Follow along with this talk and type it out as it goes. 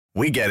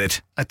We get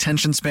it.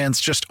 Attention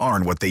spans just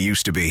aren't what they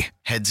used to be.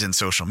 Heads in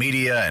social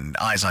media and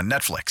eyes on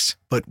Netflix.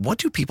 But what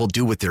do people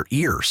do with their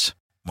ears?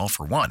 Well,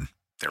 for one,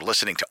 they're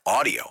listening to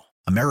audio.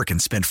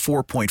 Americans spend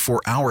 4.4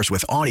 hours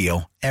with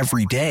audio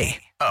every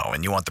day. Oh,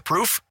 and you want the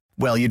proof?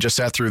 Well, you just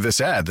sat through this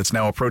ad that's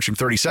now approaching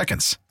 30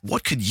 seconds.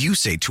 What could you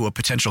say to a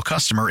potential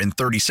customer in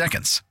 30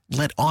 seconds?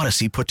 Let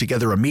Odyssey put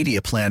together a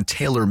media plan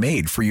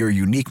tailor-made for your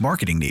unique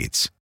marketing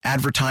needs.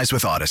 Advertise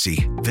with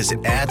Odyssey.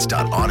 Visit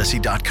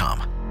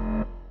ads.odyssey.com.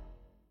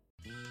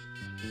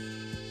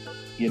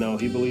 You know,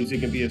 he believes he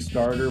can be a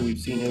starter. We've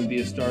seen him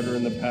be a starter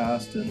in the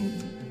past,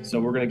 and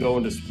so we're going to go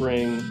into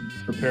spring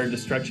prepared to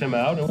stretch him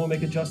out, and we'll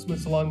make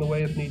adjustments along the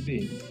way if need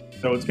be.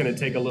 So it's going to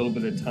take a little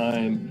bit of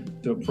time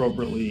to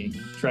appropriately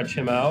stretch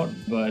him out,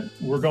 but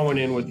we're going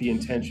in with the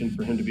intention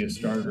for him to be a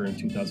starter in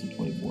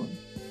 2024.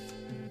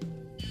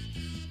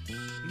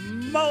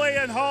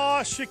 Mully and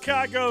Haugh,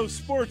 Chicago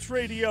Sports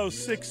Radio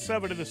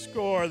 6-7 to the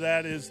score.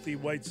 That is the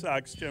White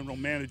Sox general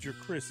manager,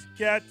 Chris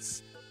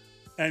Getz.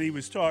 And he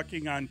was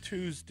talking on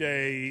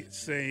Tuesday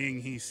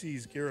saying he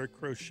sees Garrett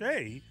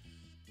Crochet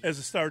as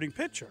a starting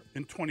pitcher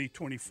in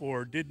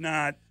 2024. Did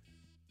not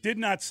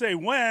say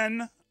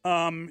when.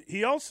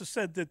 He also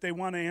said that they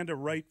want to end a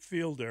right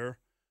fielder,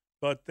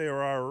 but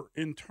there are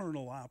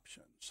internal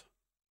options.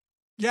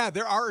 Yeah,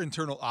 there are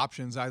internal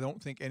options. I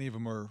don't think any of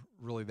them are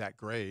really that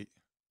great.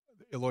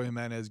 Eloy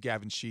Jimenez,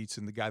 Gavin Sheets,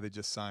 and the guy they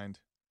just signed,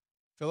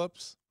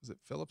 Phillips. Was it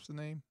Phillips the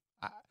name?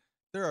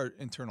 There are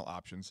internal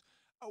options.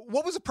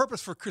 What was the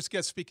purpose for Chris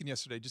Getz speaking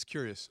yesterday? Just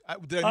curious.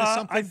 Did I miss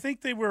something? I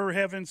think they were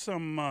having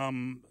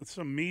some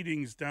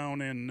meetings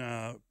down in,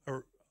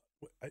 or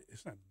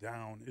it's not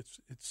down.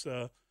 It's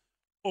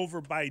over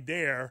by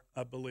Dare,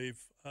 I believe.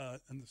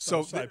 In the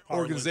Southside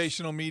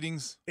organizational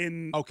meetings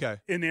in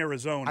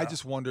Arizona. I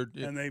just wondered,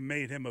 and they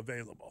made him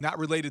available. Not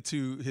related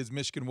to his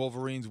Michigan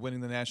Wolverines winning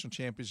the national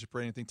championship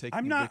or anything.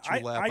 Taking a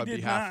victory lap on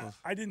behalf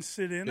of. I didn't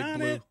sit in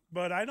on it,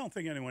 but I don't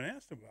think anyone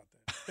asked him about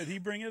that. Did he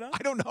bring it up?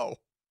 I don't know.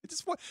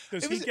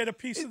 Does he get a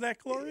piece of that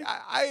glory?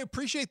 I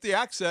appreciate the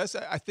access.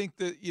 I think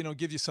that,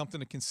 gives you something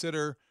to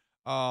consider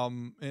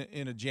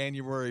in a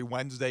January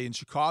Wednesday in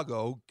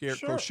Chicago. Garrett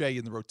Crochet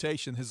in the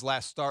rotation, his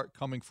last start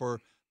coming for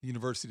the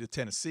University of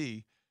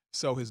Tennessee.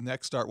 So his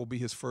next start will be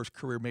his first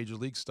career major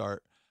league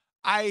start.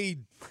 I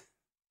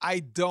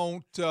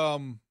don't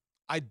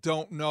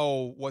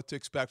know what to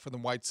expect from the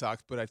White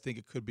Sox, but I think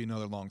it could be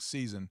another long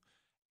season.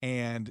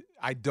 And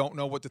I don't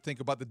know what to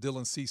think about the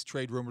Dylan Cease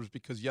trade rumors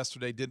because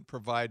yesterday didn't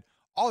provide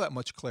all that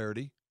much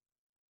clarity.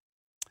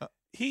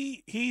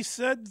 He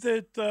said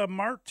that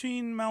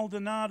Martin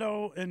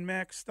Maldonado and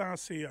Max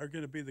Stassi are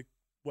going to be the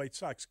White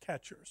Sox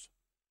catchers.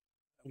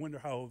 I wonder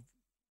how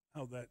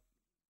that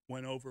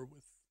went over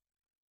with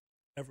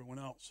everyone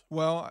else.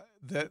 Well,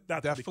 that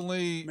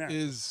definitely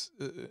is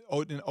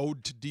an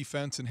ode to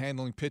defense and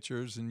handling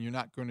pitchers, and you're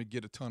not going to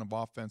get a ton of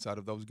offense out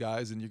of those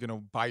guys, and you're going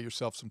to buy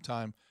yourself some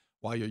time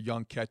while your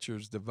young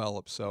catchers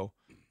develop. So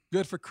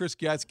good for Chris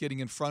Getz getting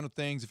in front of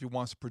things if he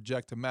wants to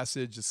project a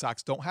message. The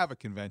Sox don't have a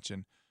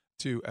convention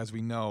as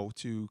we know,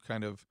 to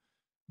kind of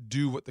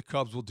do what the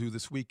Cubs will do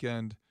this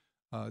weekend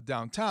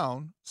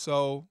downtown.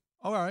 So,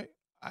 all right.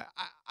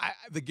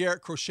 The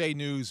Garrett Crochet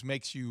news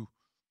makes you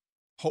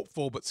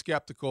hopeful but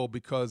skeptical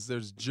because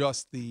there's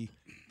just the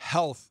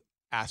health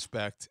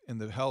aspect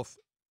and the health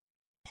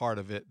part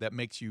of it that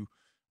makes you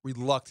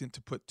reluctant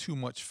to put too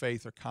much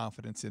faith or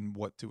confidence in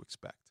what to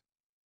expect.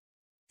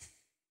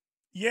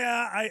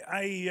 Yeah,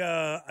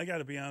 I got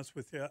to be honest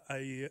with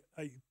you.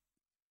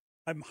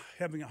 I'm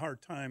having a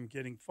hard time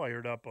getting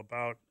fired up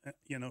about,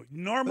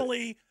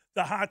 normally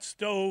the hot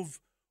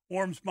stove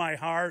warms my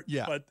heart,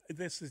 but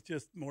this is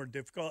just more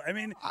difficult. I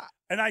mean,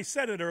 and I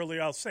said it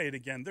earlier, I'll say it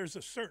again. There's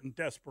a certain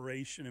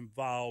desperation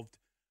involved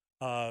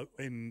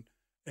in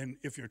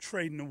if you're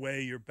trading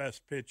away your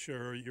best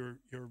pitcher, your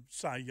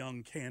Cy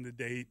Young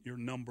candidate, your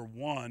number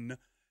one,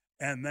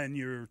 and then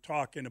you're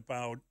talking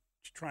about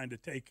trying to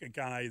take a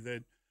guy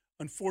that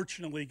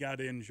unfortunately got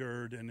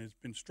injured and has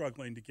been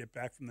struggling to get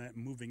back from that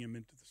and moving him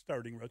into the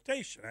starting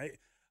rotation.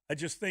 I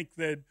just think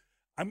that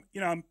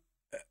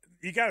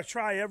you got to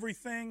try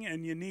everything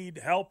and you need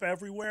help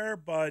everywhere,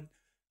 but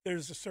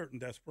there's a certain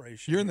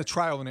desperation. You're in the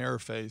trial and error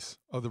phase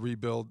of the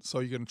rebuild, so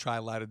you're going to try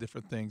a lot of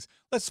different things.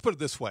 Let's put it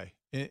this way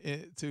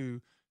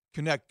to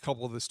connect a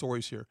couple of the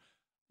stories here.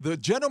 The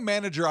general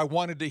manager I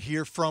wanted to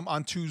hear from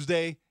on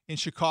Tuesday in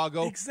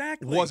Chicago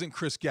wasn't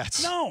Chris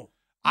Getz. No.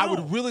 I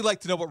would really like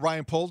to know what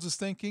Ryan Poles is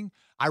thinking.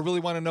 I really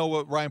want to know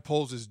what Ryan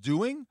Poles is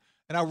doing.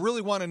 And I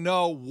really want to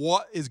know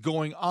what is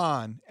going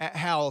on at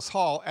Halas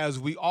Hall as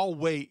we all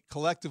wait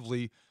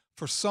collectively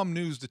for some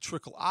news to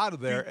trickle out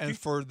of there and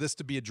for this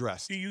to be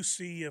addressed. Do you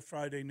see a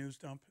Friday news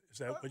dump? Is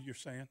that what you're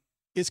saying?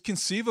 It's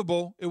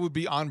conceivable. It would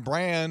be on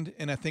brand,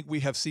 and I think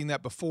we have seen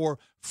that before.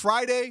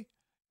 Friday,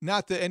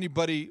 not that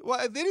anybody – well,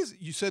 it is.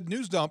 You said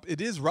news dump.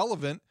 It is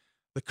relevant.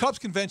 The Cubs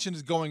convention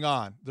is going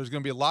on. There's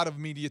going to be a lot of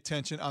media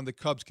attention on the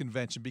Cubs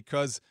convention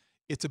because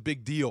it's a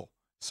big deal,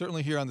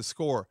 certainly here on the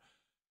score.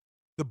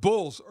 The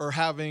Bulls are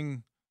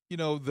having,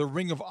 the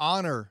Ring of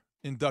Honor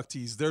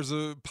inductees. There's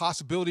a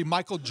possibility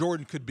Michael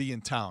Jordan could be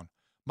in town.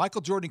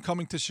 Michael Jordan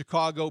coming to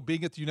Chicago,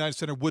 being at the United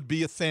Center would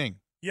be a thing.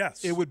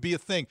 Yes. It would be a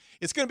thing.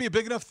 It's going to be a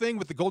big enough thing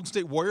with the Golden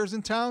State Warriors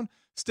in town.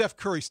 Steph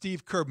Curry,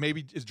 Steve Kerr,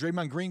 maybe is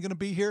Draymond Green going to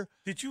be here?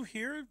 Did you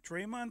hear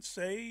Draymond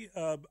say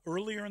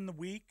earlier in the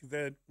week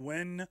that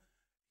when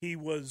he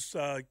was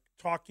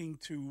talking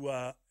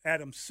to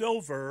Adam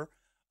Silver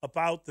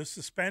about the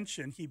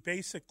suspension, he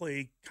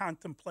basically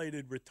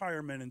contemplated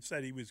retirement and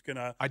said he was going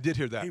to – I did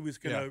hear that. He was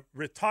going to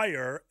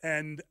retire,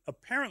 and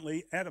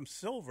apparently Adam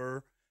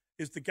Silver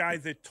is the guy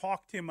that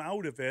talked him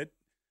out of it,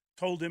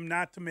 told him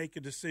not to make a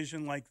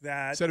decision like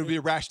that. Said it would be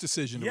a rash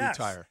decision to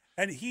retire.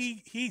 And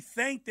he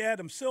thanked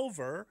Adam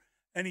Silver,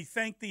 and he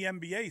thanked the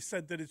NBA,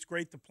 said that it's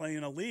great to play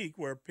in a league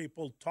where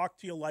people talk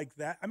to you like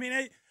that. I mean,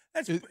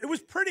 it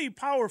was pretty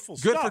powerful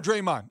good stuff. Good for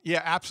Draymond.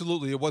 Yeah,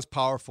 absolutely. It was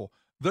powerful.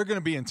 They're going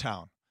to be in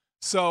town.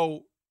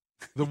 So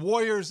the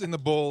Warriors and the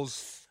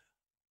Bulls,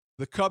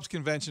 the Cubs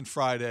convention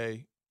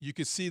Friday, you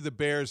could see the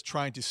Bears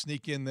trying to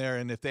sneak in there,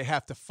 and if they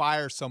have to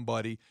fire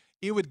somebody,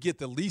 it would get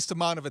the least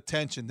amount of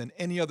attention than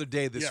any other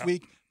day this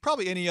week,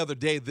 probably any other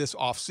day this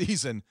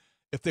offseason.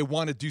 If they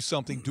want to do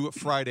something, do it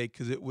Friday,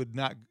 because it would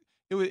not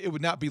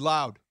be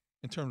loud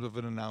in terms of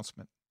an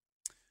announcement.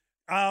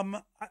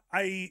 I'm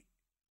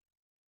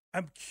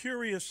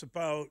curious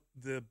about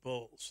the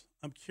Bulls.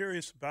 I'm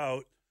curious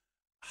about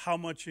how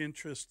much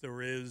interest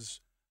there is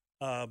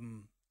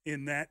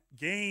in that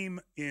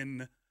game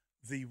in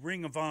the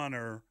Ring of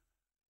Honor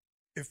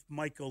if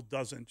Michael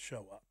doesn't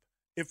show up.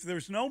 If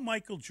there's no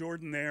Michael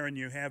Jordan there and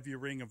you have your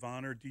Ring of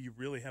Honor, do you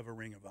really have a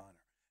Ring of Honor?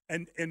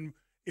 And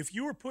if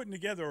you were putting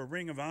together a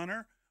Ring of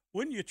Honor,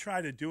 wouldn't you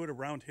try to do it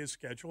around his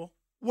schedule?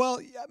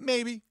 Well, yeah,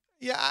 maybe.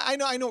 Yeah, I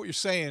know what you're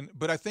saying,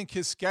 but I think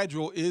his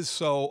schedule is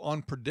so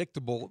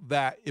unpredictable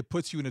that it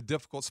puts you in a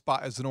difficult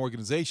spot as an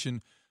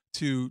organization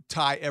to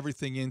tie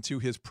everything into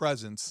his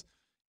presence.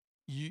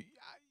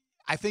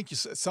 I think at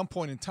some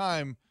point in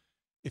time,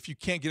 if you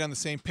can't get on the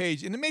same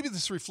page, and maybe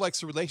this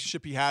reflects the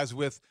relationship he has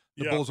with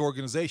the Bulls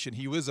organization.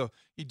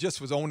 He just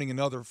was owning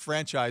another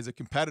franchise, a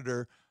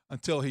competitor,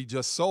 until he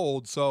just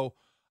sold. So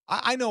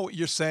I know what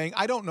you're saying.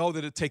 I don't know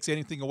that it takes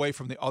anything away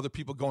from the other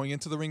people going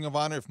into the Ring of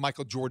Honor if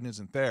Michael Jordan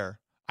isn't there.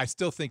 I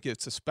still think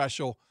it's a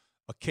special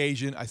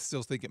occasion. I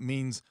still think it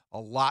means a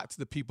lot to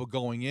the people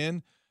going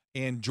in.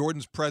 And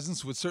Jordan's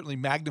presence would certainly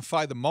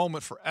magnify the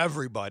moment for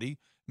everybody,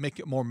 make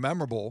it more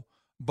memorable.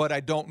 But I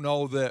don't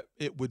know that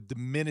it would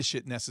diminish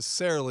it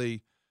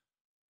necessarily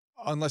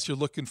unless you're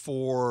looking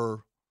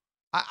for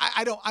 –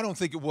 I don't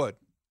think it would.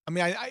 I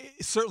mean, I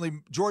certainly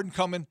Jordan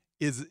coming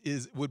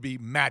would be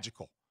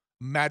magical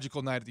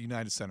night at the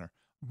United Center.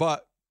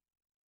 But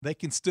they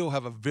can still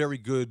have a very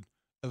good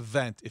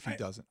event if he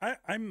doesn't. I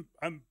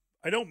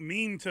don't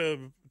mean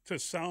to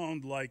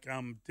sound like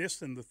I'm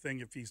dissing the thing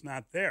if he's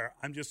not there.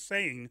 I'm just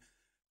saying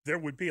there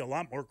would be a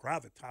lot more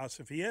gravitas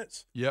if he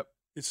is. Yep.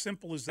 As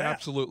simple as that.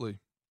 Absolutely.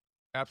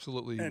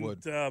 Absolutely he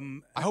would.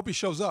 I hope he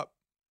shows up.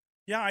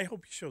 Yeah, I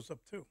hope he shows up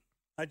too.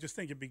 I just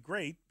think it'd be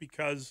great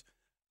because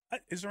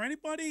is there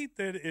anybody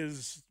that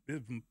is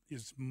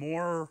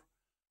more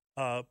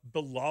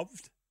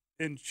beloved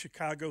in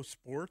Chicago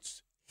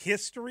sports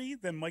history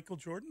than Michael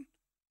Jordan?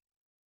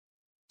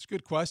 It's a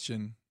good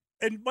question.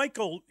 And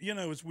Michael,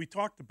 as we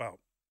talked about,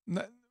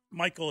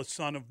 Michael, a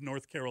son of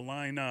North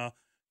Carolina,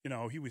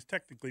 he was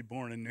technically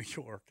born in New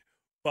York,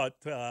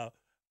 but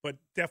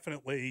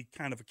definitely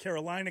kind of a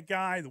Carolina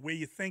guy. The way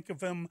you think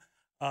of him,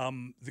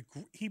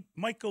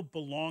 Michael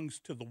belongs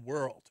to the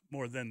world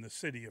more than the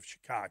city of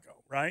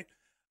Chicago, right?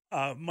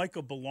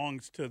 Michael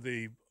belongs to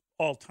the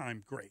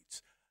all-time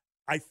greats.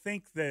 I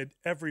think that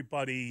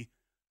everybody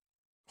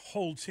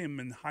holds him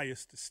in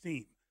highest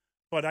esteem,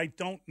 but I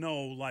don't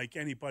know like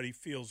anybody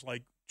feels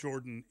like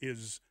Jordan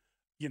is,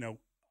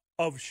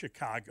 of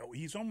Chicago.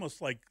 He's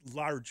almost like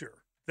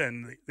larger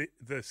than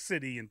the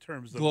city in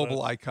terms of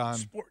global icon.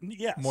 Sport.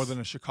 Yes. More than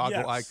a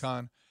Chicago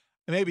icon.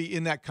 And maybe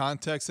in that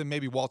context, and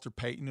maybe Walter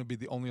Payton would be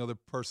the only other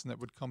person that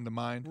would come to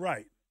mind.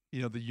 Right.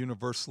 The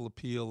universal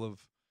appeal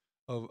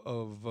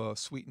of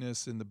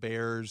sweetness in the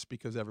Bears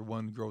because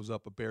everyone grows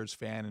up a Bears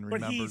fan and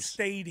remembers. But he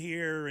stayed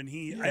here, and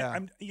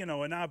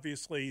and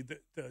obviously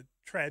the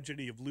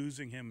tragedy of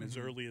losing him as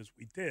early as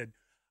we did.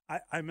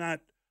 I'm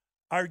not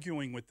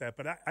arguing with that,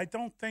 but I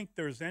don't think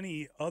there's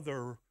any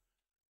other.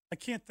 I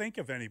can't think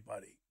of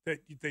anybody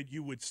that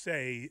you would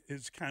say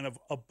is kind of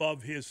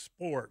above his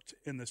sport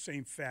in the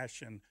same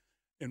fashion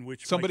in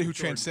which somebody Michael who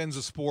Jordan transcends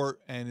a sport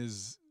and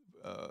is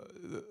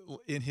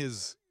in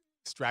his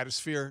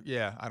stratosphere.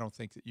 Yeah, I don't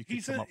think that you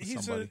can come up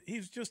with somebody.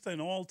 He's just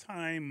an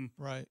all-time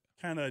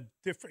kind of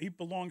different. He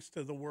belongs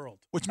to the world,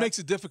 which makes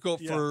it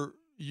difficult for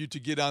you to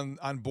get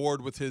on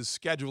board with his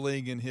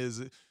scheduling and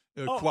his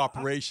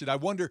cooperation. I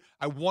wonder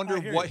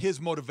what his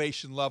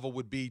motivation level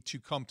would be to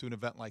come to an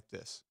event like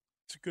this.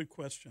 It's a good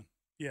question.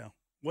 Yeah.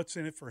 What's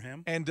in it for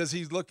him? And does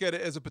he look at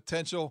it as a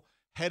potential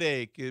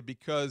headache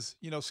because,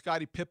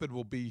 Scottie Pippen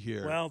will be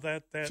here? Well,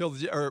 that Phil,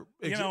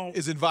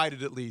 is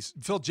invited at least.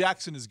 Phil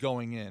Jackson is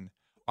going in.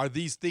 Are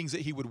these things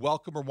that he would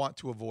welcome or want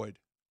to avoid?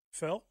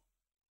 Phil?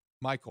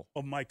 Michael.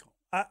 Oh, Michael.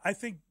 I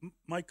think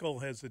Michael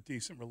has a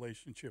decent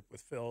relationship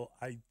with Phil.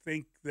 I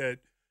think that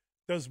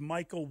does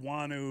Michael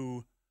want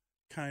to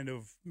kind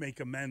of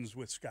make amends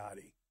with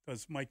Scotty?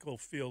 Does Michael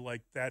feel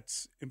like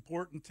that's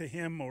important to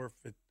him, or if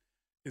it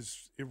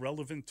is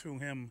irrelevant to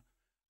him?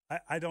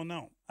 I don't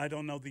know. I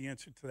don't know the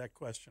answer to that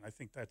question. I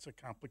think that's a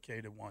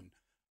complicated one.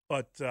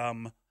 But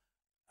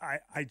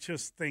I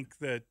just think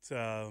that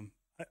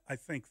I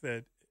think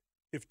that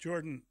if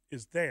Jordan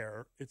is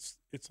there, it's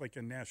like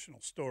a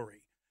national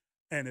story.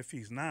 And if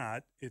he's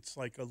not, it's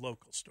like a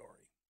local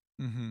story.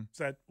 Mm-hmm. Is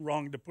that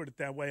wrong to put it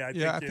that way? I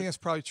think that's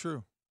probably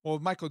true. Well,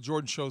 if Michael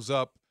Jordan shows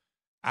up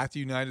at the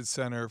United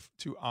Center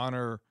to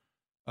honor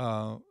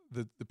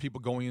the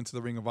people going into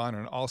the Ring of Honor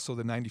and also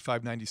the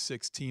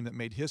 95-96 team that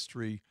made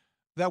history,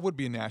 that would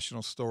be a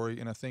national story,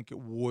 and I think it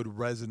would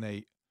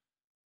resonate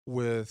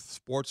with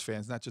sports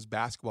fans, not just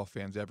basketball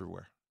fans,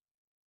 everywhere.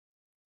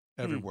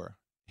 Everywhere.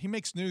 He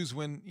makes news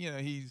when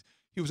he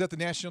was at the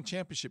national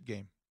championship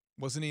game.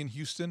 Wasn't he in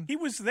Houston? He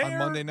was there on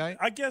Monday night.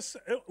 I guess.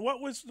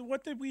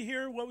 What did we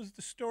hear? What was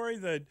the story?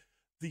 That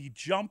the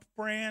Jump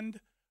brand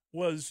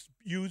was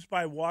used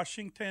by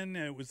Washington,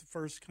 and it was the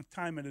first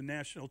time at a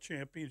national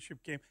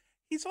championship game.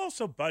 He's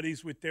also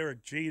buddies with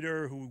Derek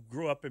Jeter, who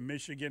grew up in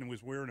Michigan and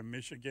was wearing a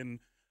Michigan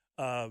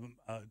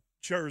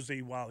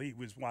jersey while he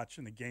was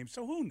watching the game.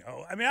 So who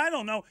knows? I mean, I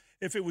don't know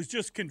if it was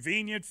just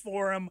convenient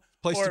for him,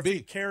 or if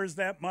he cares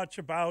that much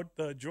about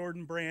the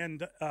Jordan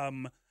brand.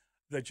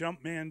 The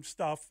Jumpman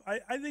stuff.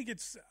 I think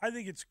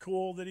it's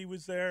cool that he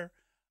was there.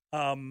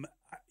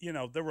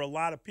 There were a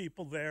lot of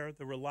people there.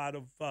 There were a lot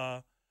of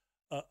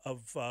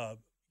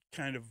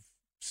kind of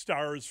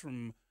stars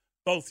from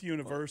both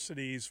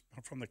universities,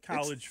 from the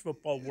college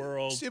football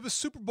world. It was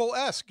Super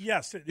Bowl-esque.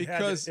 Yes, it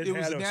was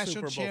a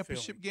national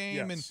championship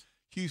game, and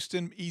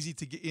Houston easy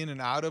to get in and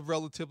out of,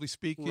 relatively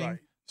speaking. Right.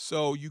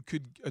 So you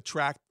could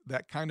attract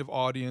that kind of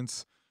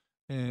audience,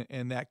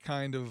 and that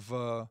kind of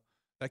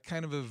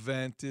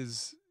event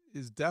is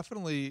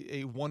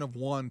definitely a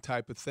one-of-one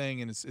type of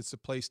thing, and it's a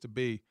place to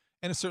be.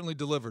 And it certainly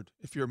delivered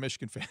if you're a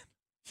Michigan fan.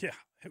 Yeah,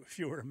 if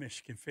you were a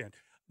Michigan fan.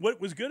 What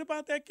was good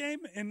about that game,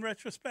 in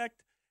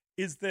retrospect,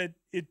 is that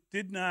it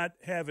did not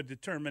have a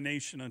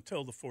determination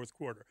until the fourth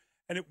quarter.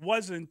 And it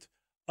wasn't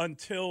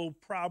until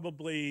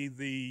probably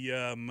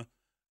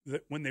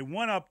when they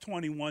went up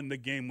 21, the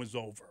game was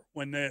over.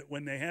 When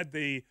they had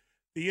the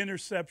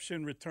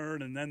interception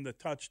return and then the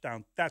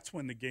touchdown, that's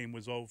when the game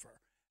was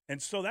over.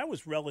 And so that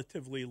was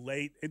relatively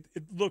late. It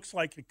looks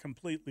like a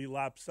completely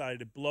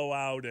lopsided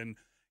blowout, and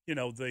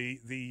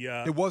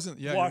it wasn't.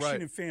 Yeah,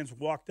 Washington fans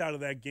walked out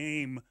of that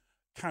game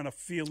kind of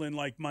feeling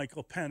like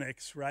Michael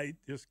Penix, right?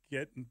 Just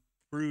getting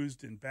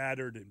bruised and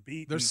battered and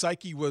beaten. Their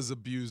psyche was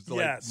abused,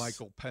 like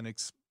Michael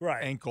Penix,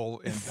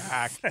 ankle and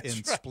back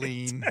and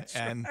spleen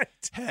and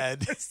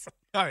head.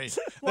 I mean,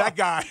 that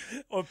guy.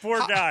 Oh, poor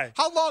guy.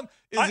 How long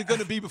is it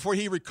going to be before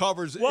he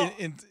recovers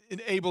and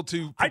able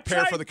to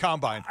prepare for the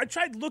combine? I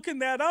tried looking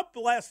that up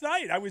last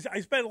night.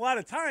 I spent a lot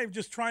of time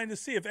just trying to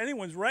see if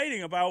anyone's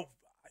writing about,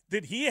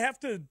 did he have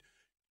to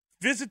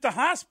visit the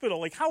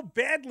hospital? Like, how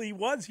badly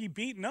was he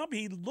beaten up?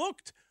 He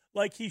looked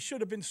like he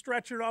should have been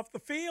stretchered off the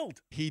field.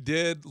 He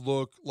did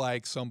look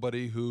like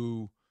somebody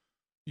who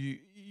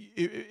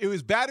it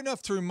was bad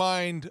enough to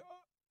remind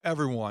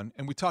everyone,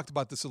 and we talked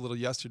about this a little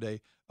yesterday,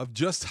 of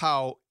just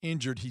how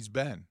injured he's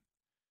been.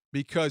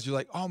 Because you're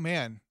like, oh,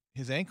 man,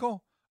 his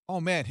ankle? Oh,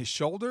 man, his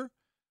shoulder?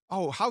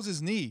 Oh, how's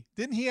his knee?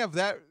 Didn't he have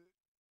that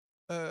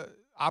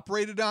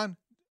operated on?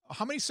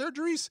 How many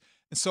surgeries?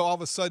 And so all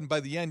of a sudden, by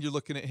the end, you're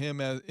looking at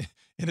him as,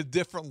 in a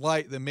different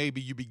light than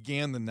maybe you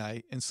began the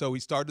night. And so he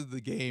started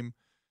the game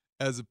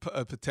as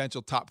a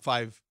potential top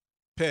 5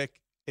 pick,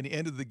 and he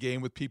ended the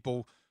game with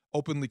people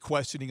openly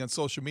questioning on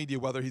social media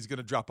whether he's going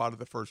to drop out of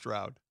the first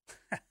round.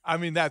 I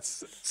mean,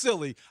 that's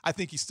silly. I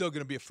think he's still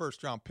going to be a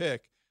first-round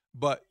pick,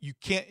 but you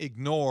can't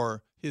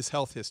ignore his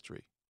health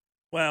history.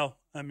 Well,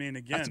 I mean,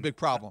 again, that's a big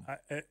problem.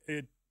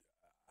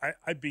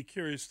 I'd be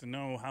curious to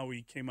know how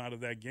he came out of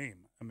that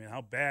game. I mean,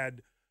 how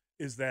bad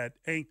is that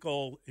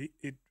ankle?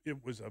 It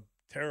was a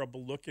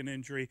terrible-looking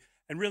injury.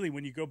 And really,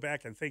 when you go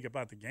back and think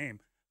about the game,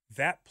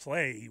 that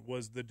play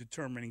was the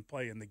determining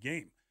play in the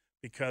game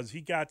because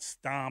he got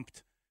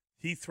stomped.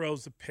 He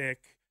throws a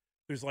pick.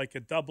 There's like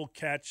a double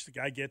catch. The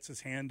guy gets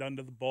his hand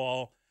under the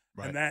ball.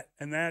 Right.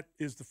 And that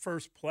is the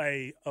first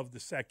play of the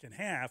second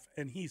half,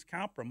 and he's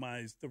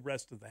compromised the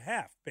rest of the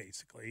half,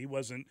 basically. He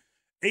wasn't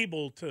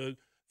able to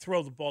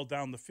throw the ball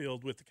down the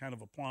field with the kind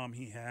of aplomb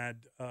he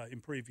had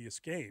in previous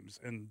games.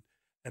 And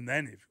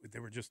then they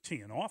were just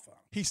teeing off on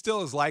him. He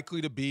still is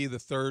likely to be the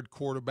third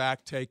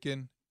quarterback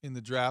taken in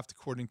the draft,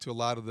 according to a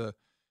lot of you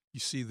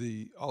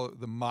see all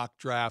the mock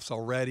drafts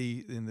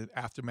already in the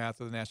aftermath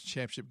of the national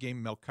championship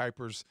game. Mel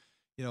Kiper's,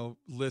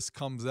 list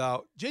comes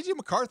out. J.J.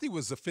 McCarthy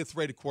was the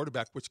 5th-rated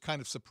quarterback, which kind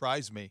of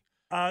surprised me.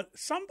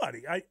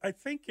 Somebody, I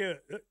think a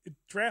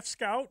draft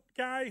scout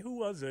guy, who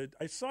was it?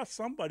 I saw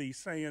somebody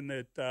saying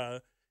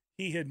that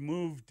he had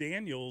moved Jaden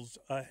Daniels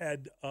ahead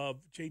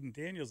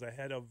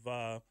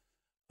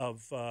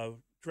of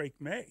Drake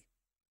May.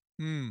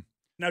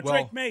 Now,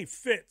 Drake May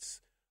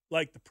fits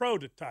like the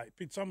prototype.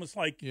 It's almost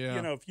like,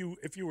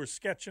 if you were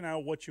sketching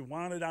out what you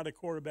wanted out of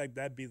quarterback,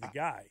 that'd be the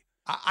guy.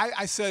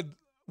 I said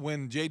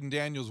when Jaden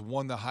Daniels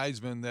won the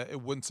Heisman that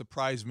it wouldn't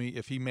surprise me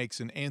if he makes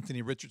an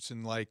Anthony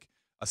Richardson-like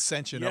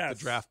ascension up the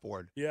draft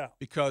board. Yeah.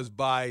 Because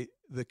by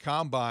the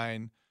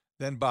combine,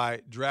 then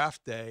by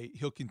draft day,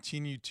 he'll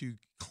continue to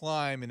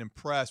climb and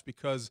impress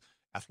because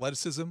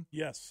athleticism.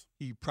 Yes.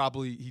 He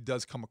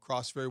does come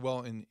across very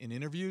well in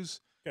interviews.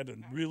 Got a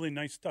really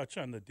nice touch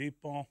on the deep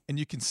ball. And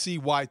you can see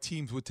why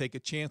teams would take a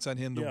chance on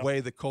him the way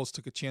the Colts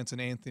took a chance on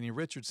Anthony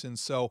Richardson.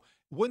 So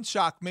it wouldn't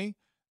shock me.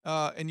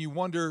 And you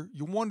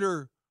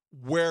wonder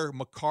where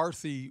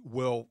McCarthy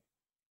will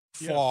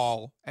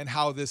fall and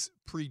how this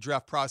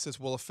pre-draft process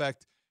will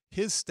affect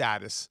his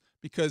status,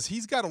 because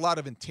he's got a lot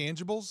of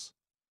intangibles,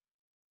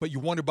 but you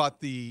wonder about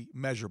the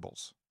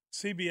measurables.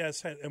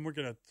 CBS had, and we're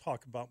going to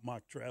talk about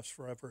mock drafts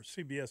forever.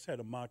 CBS had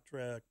a mock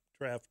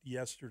draft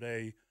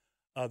yesterday,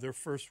 their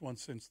first one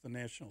since the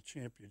national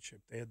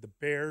championship. They had the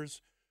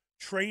Bears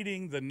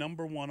trading the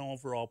number 1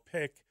 overall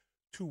pick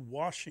to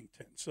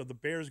Washington. So the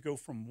Bears go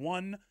from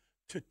 1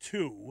 to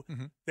 2.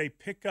 Mm-hmm. They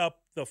pick up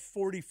the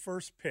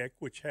 41st pick,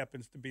 which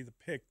happens to be the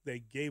pick they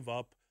gave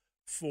up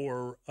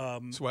for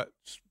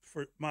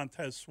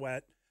Montez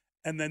Sweat,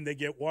 and then they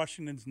get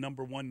Washington's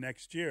number 1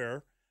 next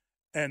year,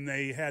 and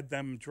they had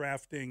them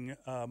drafting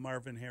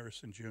Marvin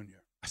Harrison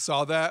Jr. I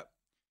saw that,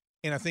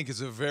 and I think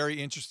it's a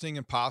very interesting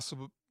and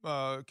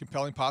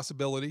compelling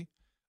possibility.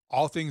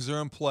 All things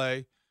are in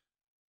play.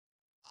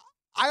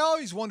 I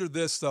always wondered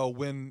this, though,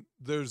 when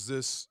there's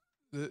this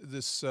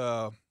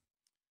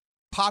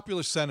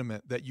popular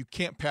sentiment that you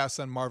can't pass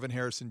on Marvin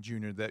Harrison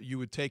Jr., that you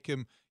would take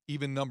him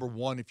even number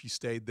 1 if you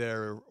stayed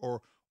there,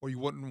 or you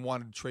wouldn't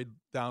want to trade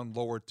down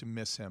lower to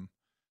miss him.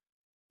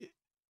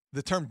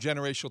 The term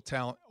generational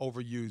talent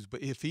overused,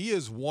 but if he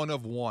is one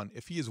of one,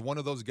 if he is one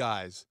of those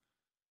guys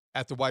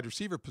at the wide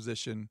receiver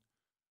position,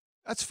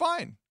 that's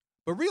fine.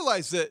 But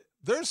realize that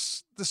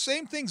there's the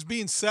same things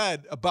being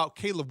said about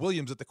Caleb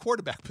Williams at the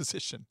quarterback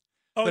position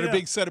that are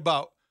being said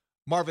about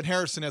Marvin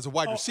Harrison as a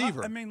wide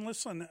receiver. I mean,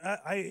 listen,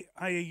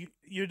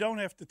 you don't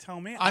have to tell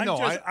me. I know.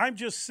 I'm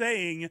just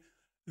saying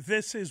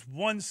this is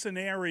one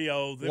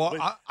scenario.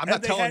 I'm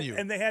not telling you.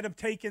 And they had him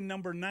taken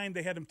number 9.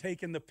 They had him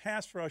taken the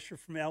pass rusher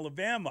from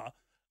Alabama.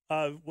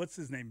 What's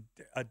his name?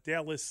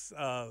 Dallas.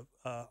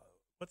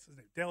 What's his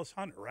name? Dallas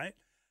Hunter, right?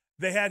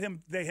 They had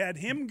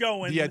him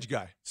going the edge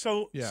guy.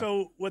 So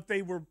what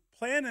they were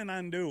planning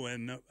on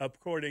doing,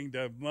 according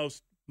to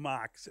most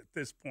mocks at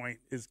this point,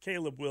 is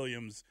Caleb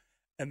Williams,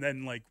 and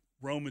then like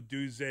Roma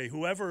Duze,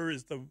 whoever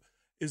is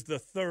the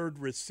third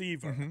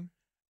receiver, mm-hmm.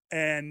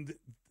 and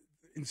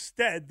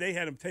instead they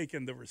had him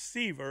taking the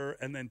receiver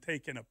and then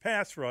taking a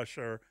pass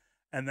rusher,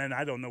 and then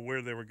I don't know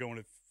where they were going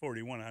at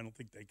 41. I don't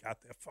think they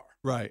got that far.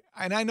 Right,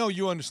 and I know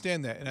you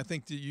understand that, and I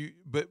think that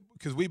but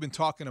because we've been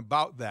talking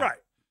about that, right.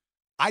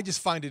 I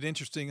just find it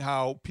interesting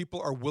how people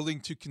are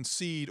willing to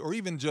concede, or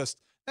even just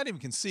not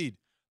even concede.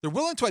 They're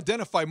willing to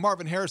identify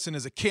Marvin Harrison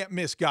as a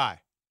can't-miss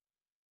guy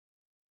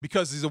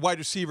because he's a wide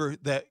receiver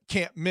that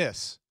can't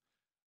miss.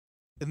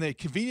 And they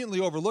conveniently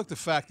overlook the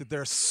fact that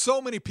there are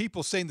so many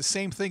people saying the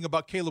same thing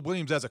about Caleb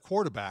Williams as a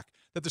quarterback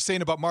that they're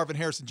saying about Marvin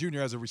Harrison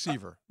Jr. as a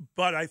receiver.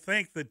 But I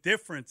think the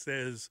difference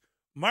is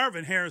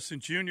Marvin Harrison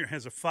Jr.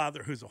 has a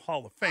father who's a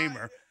Hall of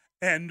Famer.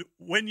 And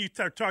when you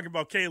start talking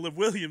about Caleb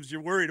Williams, you're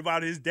worried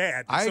about his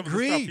dad. I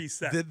agree. Of the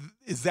stuff he said.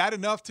 Is that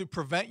enough to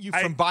prevent you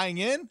from buying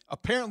in?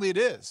 Apparently it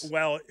is.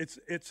 Well,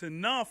 it's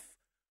enough.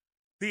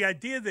 The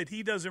idea that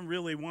he doesn't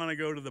really want to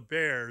go to the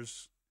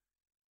Bears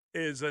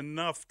is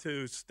enough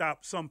to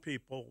stop some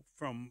people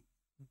from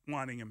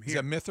wanting him here. Is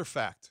that myth or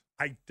fact?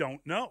 I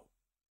don't know.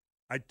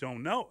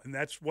 And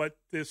that's what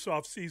this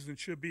offseason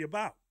should be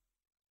about.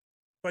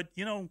 But,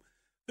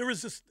 there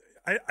is this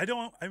 –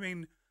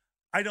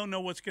 I don't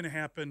know what's going to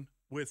happen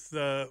with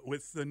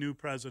the new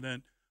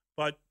president,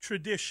 but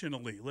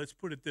traditionally, let's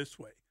put it this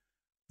way,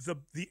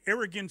 the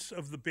arrogance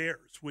of the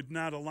Bears would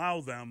not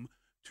allow them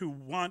to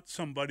want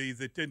somebody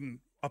that didn't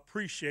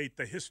appreciate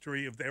the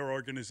history of their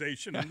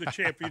organization and the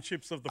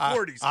championships of the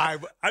 40s.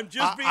 I'm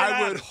just being honest.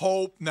 I would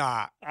hope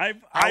not. I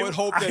would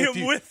hope that I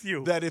am with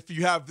you. That if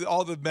you have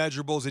all the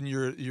measurables and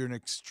you're an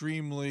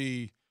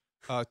extremely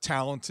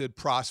talented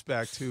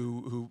prospect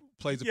who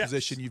plays a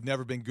position you've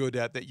never been good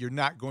at, that you're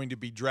not going to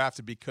be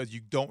drafted because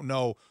you don't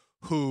know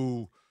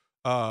who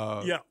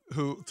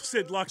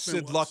Sid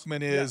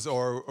Luckman is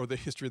or the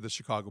history of the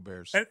Chicago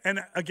Bears. And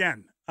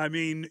again, I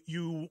mean,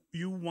 you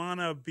want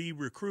to be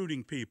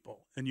recruiting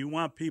people and you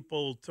want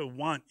people to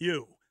want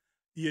you.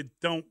 You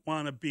don't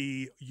want to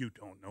be, you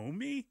don't know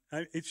me.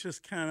 It's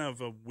just kind of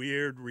a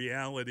weird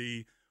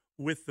reality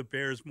with the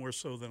Bears more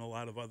so than a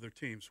lot of other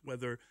teams,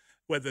 whether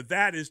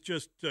that is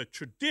just a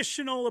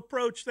traditional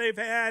approach they've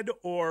had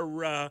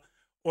or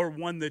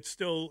one that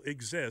still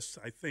exists.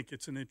 I think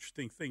it's an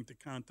interesting thing to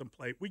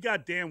contemplate. We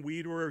got Dan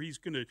Wiederer. He's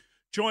going to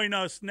join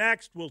us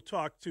next. We'll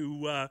talk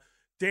to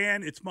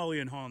Dan. It's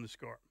Mully and Haugh on the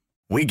Score.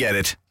 We get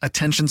it.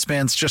 Attention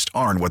spans just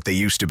aren't what they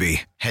used to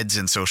be. Heads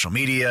in social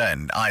media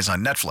and eyes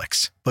on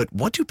Netflix. But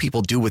what do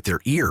people do with their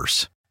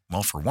ears?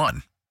 Well, for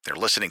one, they're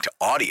listening to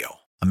audio.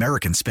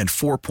 Americans spend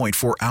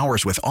 4.4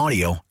 hours with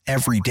audio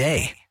every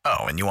day.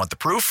 Oh, and you want the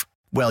proof?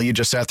 Well, you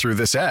just sat through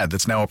this ad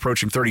that's now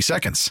approaching 30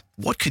 seconds.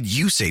 What could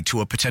you say to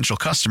a potential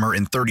customer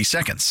in 30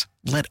 seconds?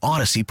 Let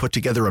Odyssey put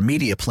together a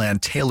media plan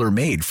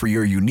tailor-made for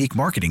your unique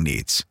marketing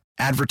needs.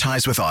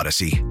 Advertise with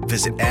Odyssey.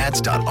 Visit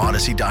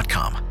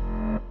ads.odyssey.com.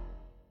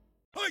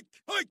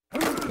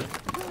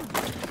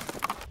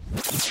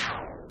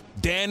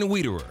 Dan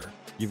Wiederer.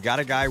 You've got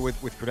a guy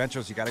with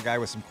credentials, you got a guy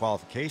with some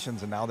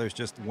qualifications, and now there's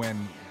just,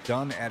 when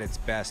done at its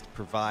best,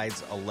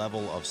 provides a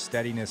level of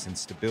steadiness and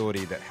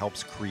stability that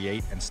helps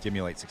create and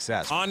stimulate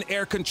success.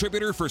 On-air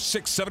contributor for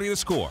 670 The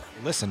Score.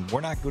 Listen,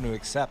 we're not going to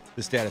accept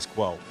the status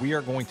quo. We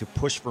are going to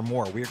push for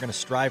more. We are going to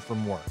strive for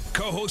more.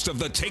 Co-host of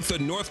the Take the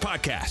North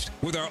podcast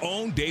with our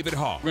own David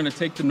Haugh. We're going to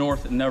take the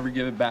North and never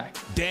give it back.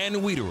 Dan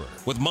Wiederer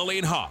with Mully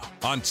and Haugh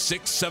on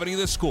 670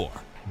 The Score.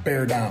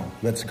 Bear down.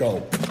 Let's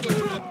go.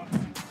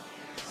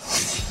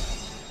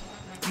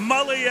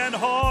 Mully and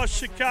Haugh,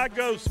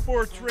 Chicago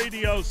Sports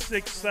Radio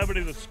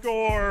 670 The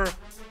Score.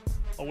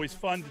 Always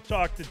fun to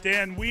talk to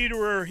Dan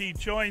Wiederer. He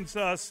joins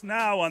us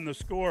now on The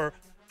Score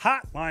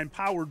hotline,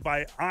 powered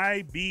by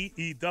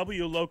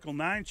IBEW Local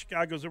 9,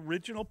 Chicago's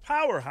original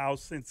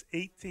powerhouse since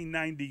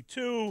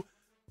 1892.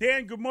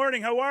 Dan, good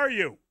morning. How are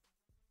you?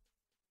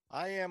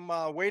 I am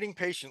waiting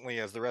patiently,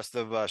 as the rest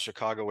of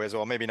Chicago is.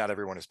 Well, maybe not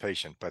everyone is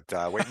patient, but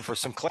waiting for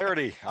some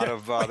clarity out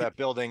of that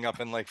building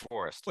up in Lake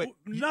Forest. Wait,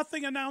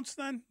 nothing announced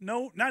then?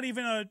 No, not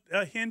even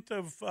a hint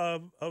of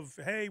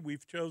hey,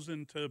 we've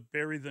chosen to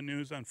bury the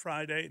news on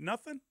Friday.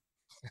 Nothing?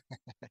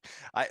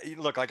 I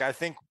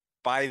think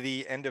by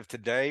the end of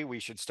today, we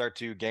should start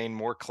to gain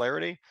more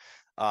clarity.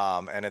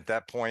 And at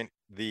that point,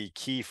 the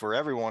key for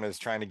everyone is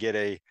trying to get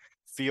a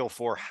feel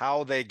for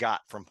how they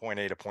got from point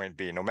A to point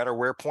B. No matter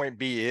where point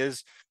B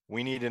is,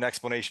 we need an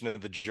explanation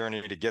of the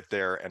journey to get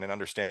there and an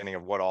understanding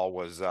of what all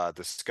was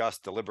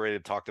discussed,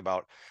 deliberated, talked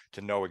about,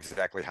 to know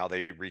exactly how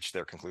they reached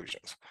their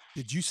conclusions.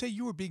 Did you say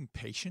you were being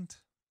patient,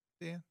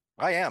 Dan?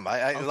 I am.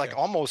 I okay. Like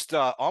almost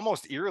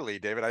eerily,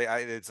 David.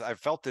 I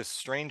felt this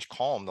strange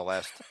calm the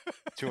last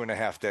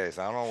 2.5 days.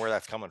 I don't know where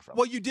that's coming from.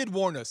 Well, you did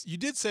warn us. You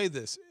did say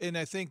this, and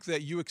I think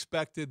that you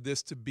expected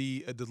this to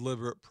be a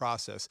deliberate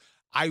process.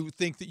 I would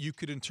think that you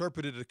could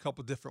interpret it a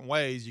couple different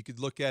ways. You could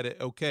look at it,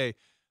 okay,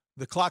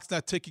 the clock's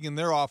not ticking in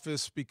their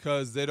office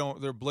because they're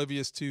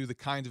oblivious to the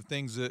kinds of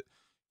things that,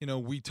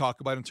 we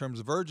talk about in terms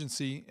of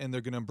urgency, and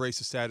they're going to embrace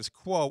the status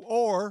quo.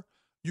 Or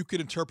you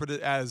could interpret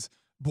it as,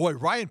 boy,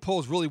 Ryan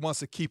Poles really wants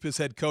to keep his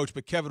head coach,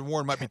 but Kevin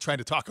Warren might be trying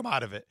to talk him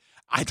out of it.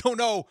 I don't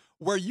know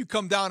where you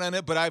come down on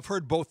it, but I've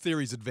heard both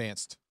theories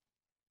advanced.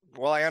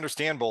 Well, I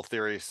understand both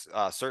theories,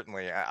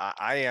 certainly.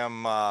 I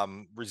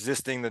am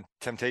resisting the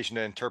temptation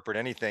to interpret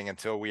anything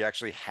until we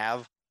actually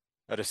have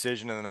a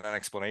decision and an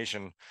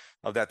explanation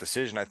of that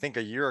decision. I think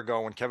a year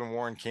ago when Kevin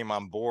Warren came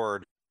on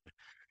board,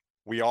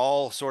 we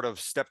all sort of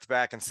stepped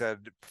back and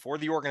said, for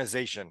the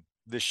organization,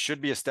 this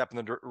should be a step in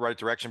the right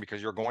direction, because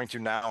you're going to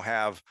now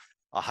have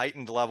a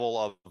heightened level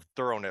of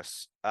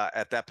thoroughness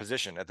at that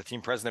position, at the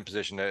team president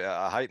position,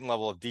 a heightened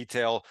level of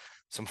detail,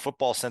 some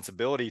football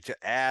sensibility to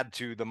add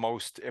to the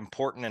most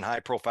important and high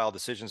profile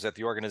decisions that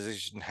the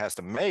organization has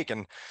to make.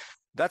 And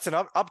that's an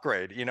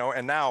upgrade,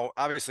 and now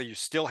obviously you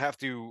still have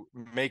to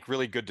make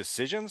really good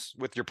decisions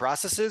with your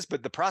processes,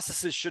 but the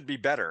processes should be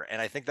better. And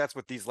I think that's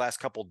what these last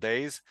couple of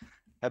days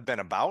have been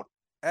about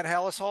at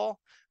Halas Hall.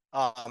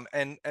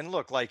 And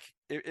look, like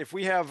if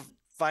we have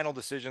final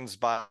decisions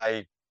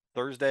by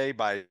Thursday,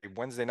 by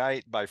Wednesday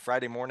night, by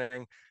Friday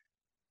morning,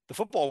 the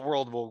football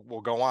world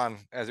will go on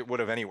as it would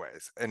have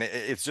anyways. And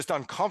it's just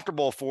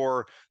uncomfortable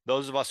for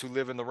those of us who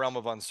live in the realm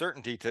of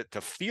uncertainty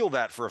to feel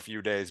that for a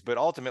few days, but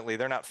ultimately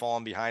they're not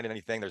falling behind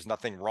anything. There's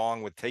nothing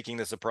wrong with taking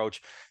this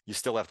approach. You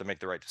still have to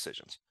make the right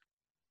decisions.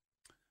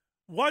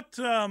 What,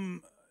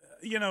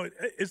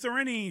 is there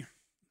any,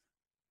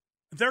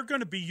 they're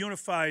going to be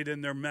unified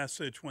in their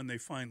message when they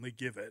finally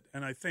give it.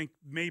 And I think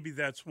maybe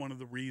that's one of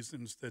the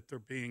reasons that they're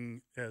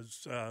being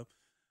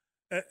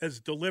as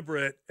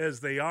deliberate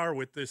as they are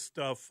with this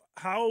stuff.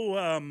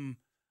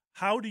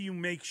 How do you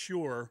make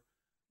sure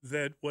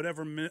that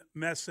whatever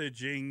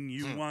messaging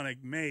you want to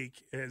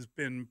make has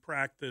been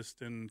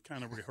practiced and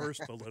kind of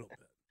rehearsed a little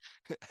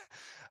bit?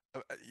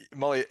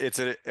 Mully, it's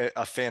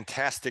a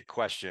fantastic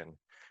question,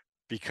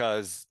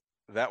 because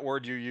that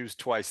word you used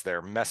twice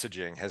there,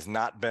 messaging, has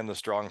not been the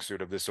strong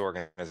suit of this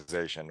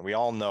organization. We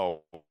all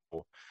know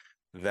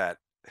that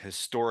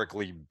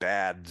historically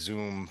bad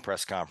Zoom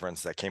press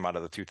conference that came out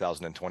of the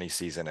 2020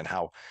 season, and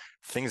how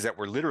things that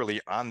were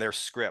literally on their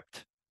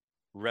script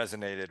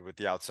resonated with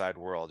the outside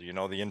world.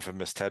 The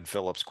infamous Ted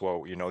Phillips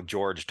quote,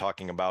 George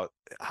talking about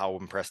how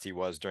impressed he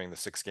was during the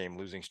 6-game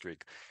losing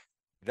streak.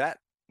 That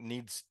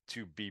needs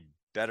to be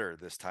better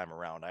this time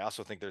around. I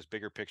also think there's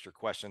bigger picture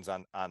questions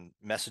on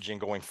messaging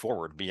going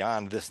forward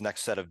beyond this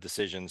next set of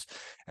decisions,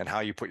 and how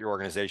you put your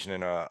organization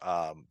in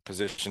a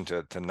position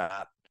to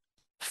not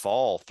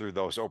fall through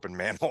those open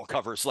manhole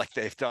covers like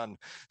they've done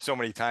so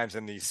many times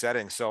in these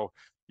settings. So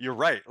you're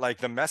right. Like,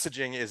 the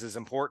messaging is as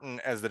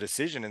important as the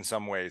decision in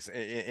some ways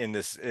in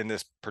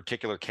this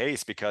particular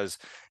case, because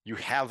you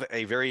have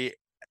a very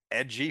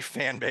edgy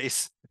fan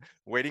base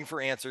waiting for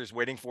answers,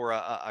 waiting for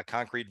a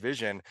concrete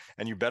vision,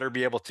 and you better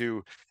be able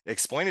to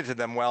explain it to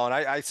them well. And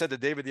I said to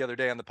David the other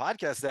day on the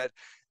podcast that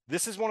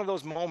this is one of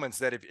those moments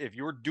that if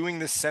you're doing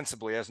this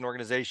sensibly as an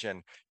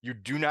organization, you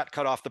do not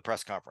cut off the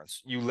press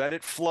conference. You let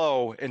it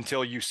flow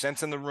until you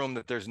sense in the room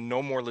that there's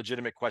no more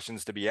legitimate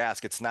questions to be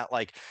asked. It's not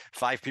like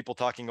 5 people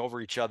talking over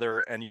each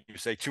other and you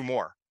say 2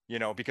 more,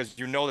 because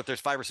you know that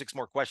there's 5 or 6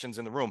 more questions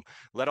in the room.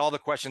 Let all the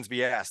questions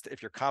be asked.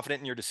 If you're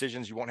confident in your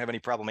decisions, you won't have any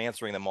problem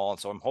answering them all. And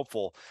so I'm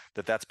hopeful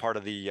that that's part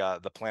of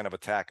the plan of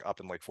attack up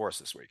in Lake Forest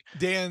this week.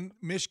 Dan,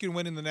 Michigan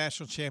winning the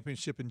national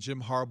championship and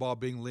Jim Harbaugh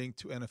being linked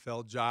to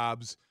NFL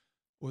jobs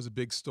was a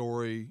big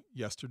story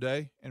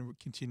yesterday and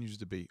continues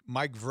to be.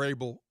 Mike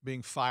Vrabel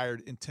being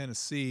fired in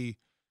Tennessee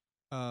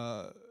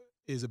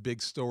is a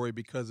big story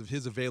because of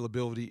his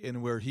availability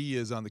and where he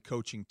is on the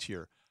coaching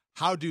tier.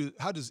 How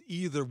does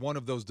either one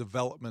of those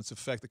developments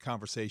affect the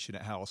conversation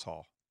at Halas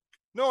Hall?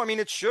 No, I mean,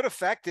 it should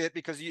affect it,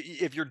 because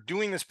if you're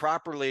doing this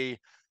properly,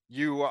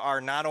 you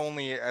are not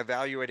only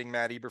evaluating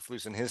Matt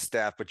Eberflus and his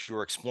staff, but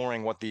you're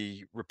exploring what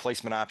the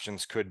replacement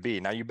options could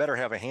be. Now, you better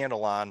have a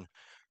handle on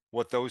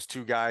what those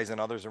 2 guys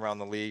and others around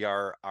the league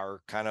are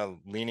kind of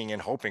leaning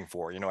and hoping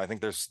for. I think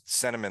there's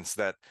sentiments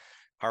that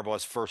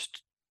Harbaugh's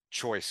first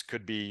choice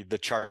could be the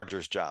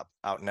Chargers job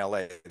out in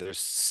LA. There's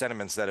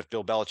sentiments that if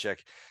Bill Belichick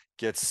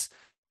gets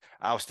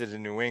ousted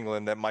in New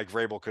England, that Mike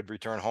Vrabel could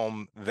return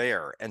home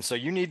there. And so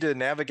you need to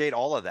navigate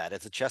all of that.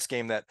 It's a chess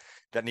game that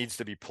needs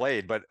to be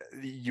played, but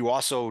you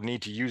also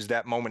need to use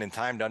that moment in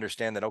time to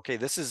understand that, okay,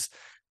 this is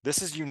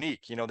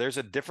unique. There's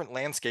a different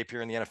landscape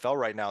here in the NFL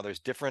right now. There's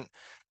different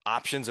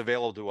options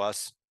available to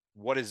us.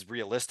 What is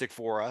realistic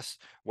for us?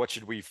 What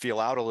should we feel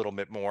out a little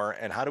bit more?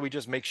 And how do we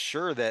just make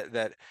sure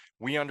that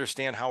we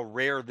understand how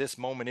rare this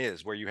moment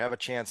is, where you have a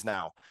chance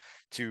now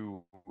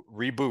to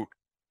reboot,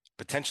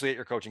 potentially at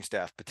your coaching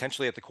staff,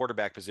 potentially at the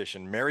quarterback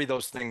position, marry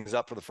those things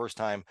up for the first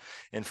time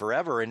in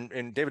forever.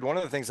 And David, one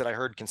of the things that I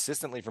heard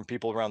consistently from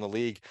people around the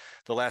league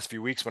the last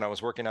few weeks when I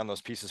was working on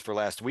those pieces for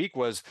last week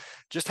was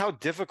just how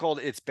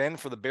difficult it's been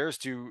for the Bears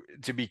to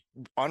be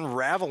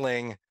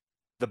unraveling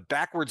the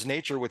backwards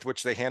nature with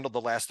which they handled the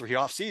last 3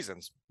 off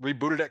seasons.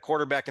 Rebooted at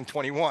quarterback in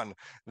 21,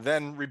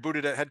 then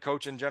rebooted at head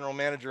coach and general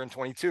manager in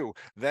 22,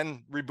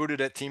 then rebooted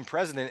at team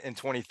president in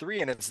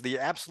 23. And it's the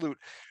absolute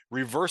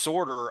reverse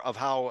order of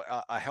how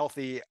a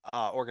healthy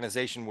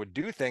organization would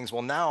do things.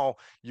 Well, now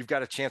you've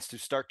got a chance to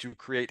start to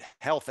create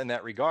health in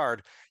that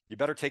regard. You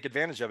better take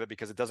advantage of it,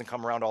 because it doesn't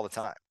come around all the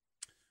time.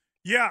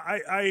 Yeah,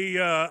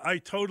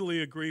 I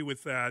totally agree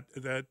with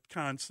that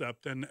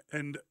concept. And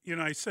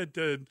I said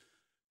to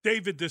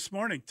David this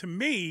morning, to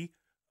me,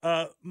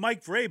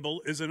 Mike Vrabel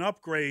is an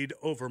upgrade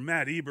over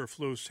Matt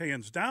Eberflus,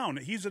 hands down.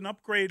 He's an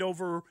upgrade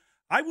over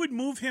 – I would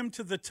move him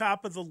to the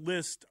top of the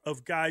list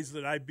of guys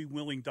that I'd be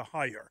willing to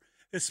hire,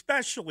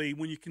 especially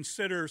when you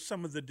consider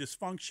some of the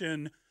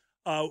dysfunction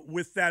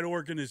with that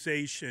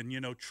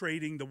organization,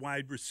 trading the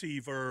wide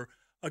receiver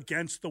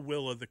against the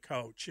will of the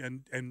coach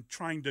and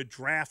trying to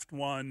draft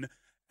one.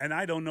 And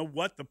I don't know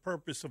what the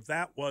purpose of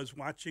that was,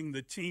 watching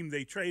the team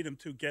they trade him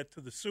to get to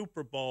the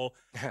Super Bowl.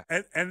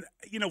 and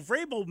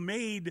Vrabel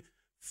made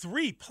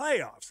 3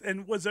 playoffs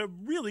and was a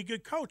really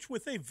good coach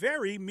with a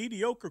very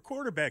mediocre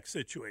quarterback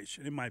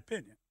situation, in my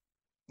opinion.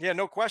 Yeah,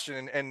 no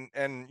question.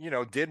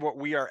 And did what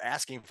we are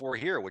asking for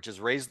here, which is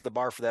raise the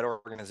bar for that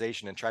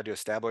organization and try to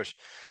establish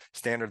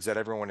standards that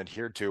everyone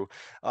adhered to.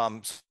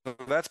 So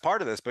that's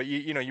part of this, but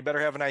you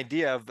better have an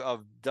idea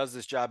of does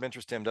this job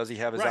interest him? Does he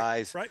have his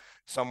eyes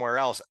somewhere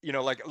else?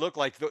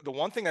 The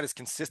one thing that is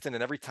consistent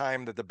in every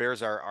time that the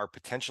Bears are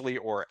potentially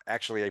or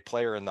actually a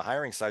player in the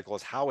hiring cycle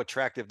is how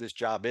attractive this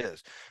job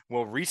is.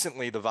 Well,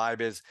 recently the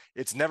vibe is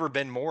it's never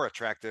been more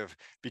attractive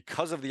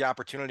because of the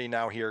opportunity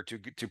now here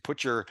to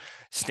put your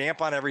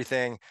stamp on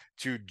everything,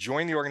 to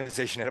join the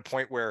organization at a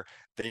point where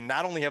they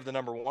not only have the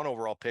number 1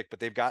 overall pick, but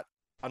they've got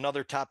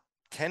another top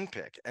 10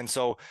 pick. And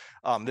so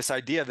this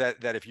idea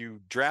that if you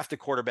draft a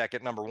quarterback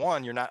at number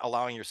 1, you're not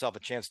allowing yourself a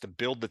chance to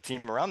build the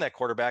team around that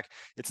quarterback,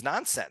 it's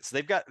nonsense.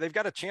 They've got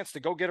a chance to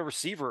go get a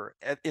receiver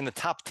in the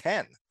top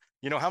 10.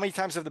 How many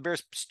times have the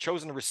Bears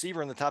chosen a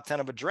receiver in the top 10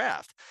 of a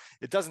draft?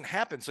 It doesn't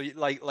happen. So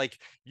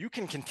you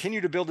can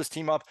continue to build this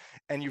team up,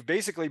 and you've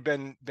basically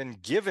been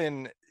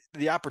given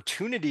the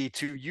opportunity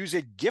to use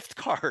a gift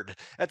card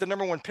at the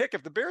number 1 pick.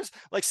 If the Bears,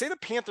 say the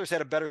Panthers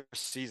had a better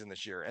season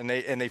this year and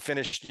they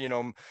finished,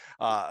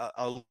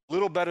 a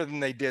little better than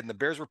they did, and the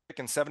Bears were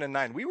picking 7 and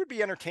 9, we would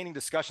be entertaining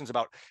discussions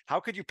about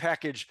how could you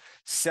package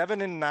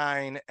 7 and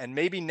 9 and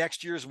maybe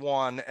next year's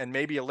 1 and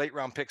maybe a late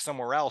round pick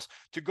somewhere else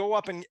to go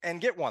up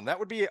and get one. That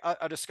would be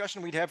a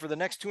discussion we'd have for the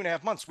next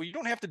 2.5 months. Well, you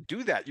don't have to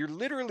do that. You're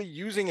literally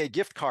using a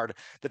gift card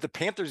that the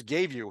Panthers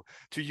gave you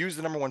to use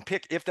the number 1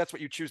 pick, if that's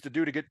what you choose to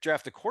do to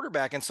draft a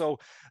quarterback. And so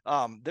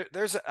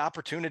there's an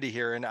opportunity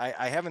here, and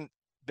I haven't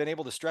been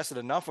able to stress it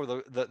enough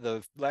over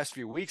the last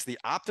few weeks. The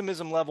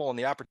optimism level and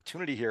the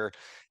opportunity here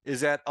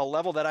is at a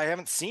level that I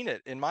haven't seen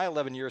it in my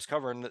 11 years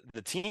covering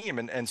the team.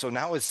 And so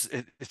now it's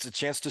a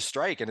chance to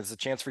strike, and it's a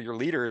chance for your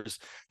leaders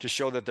to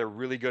show that they're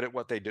really good at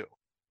what they do.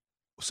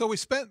 So we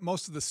spent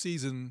most of the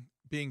season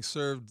being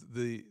served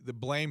the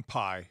blame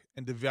pie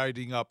and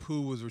dividing up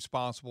who was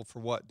responsible for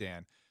what,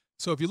 Dan.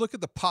 So if you look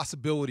at the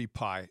possibility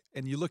pie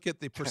and you look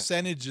at the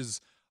percentages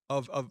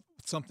of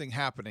something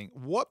happening,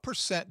 what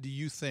percent do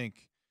you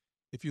think,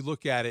 if you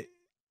look at it,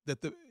 that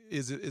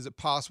is it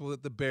possible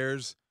that the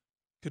Bears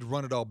could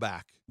run it all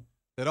back?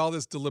 That all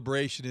this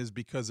deliberation is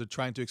because they're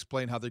trying to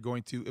explain how they're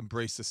going to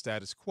embrace the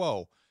status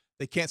quo.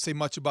 They can't say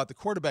much about the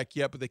quarterback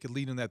yet, but they could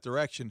lean in that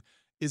direction.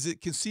 Is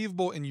it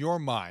conceivable in your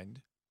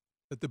mind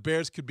that the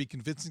Bears could be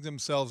convincing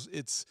themselves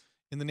it's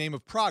in the name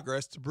of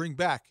progress to bring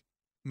back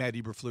Matt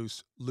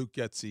Eberflus, Luke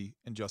Getsy,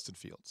 and Justin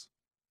Fields?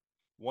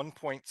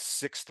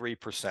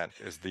 1.63%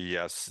 is the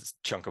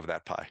chunk of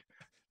that pie.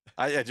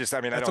 I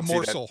don't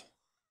morsel. See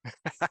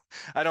that.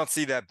 I don't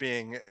see that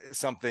being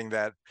something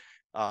that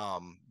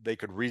they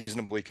could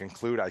reasonably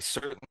conclude. I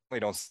certainly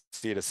don't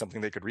see it as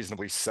something they could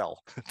reasonably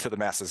sell to the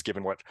masses,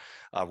 given what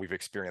we've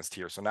experienced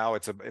here. So now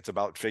it's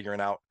about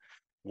figuring out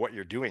what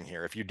you're doing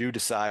here. If you do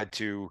decide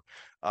to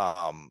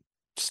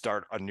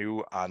start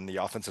anew on the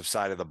offensive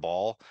side of the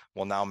ball,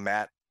 well, now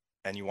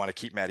and you want to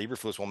keep Matt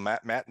Eberflus, well,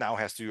 Matt now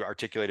has to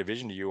articulate a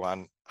vision to you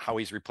on how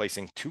he's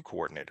replacing two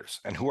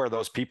coordinators. And who are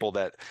those people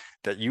that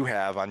you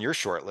have on your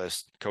short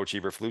list, Coach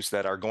Eberflus,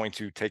 that are going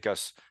to take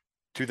us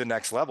to the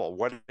next level?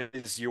 What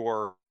is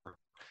your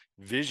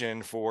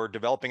vision for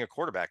developing a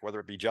quarterback, whether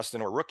it be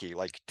Justin or rookie?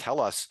 Like,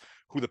 tell us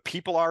who the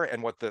people are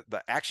and what the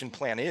action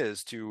plan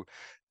is to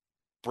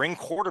bring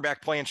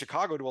quarterback play in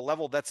Chicago to a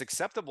level that's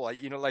acceptable.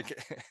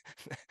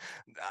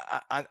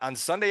 On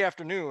Sunday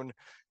afternoon,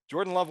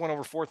 Jordan Love went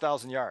over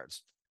 4,000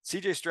 yards.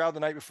 CJ Stroud the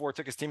night before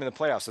took his team in the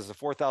playoffs as a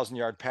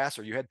 4,000-yard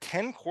passer. You had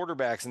 10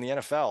 quarterbacks in the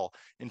NFL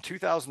in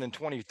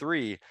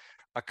 2023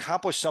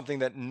 accomplish something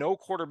that no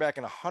quarterback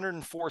in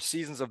 104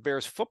 seasons of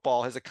Bears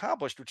football has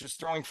accomplished, which is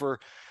throwing for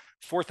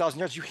 4,000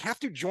 yards. You have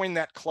to join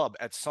that club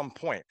at some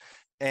point.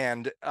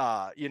 And,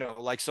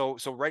 so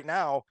right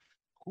now,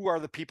 who are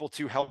the people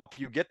to help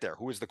you get there?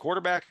 Who is the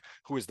quarterback?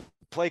 Who is the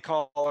play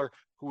caller?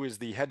 Who is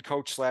the head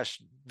coach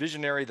 /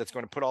 visionary that's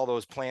going to put all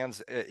those plans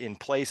in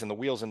place and the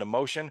wheels into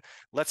motion?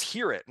 Let's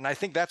hear it. And I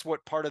think that's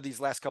what part of these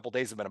last couple of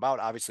days have been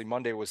about. Obviously,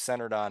 Monday was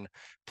centered on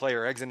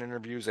player exit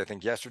interviews. I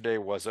think yesterday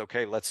was,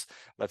 okay, let's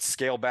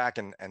scale back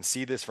and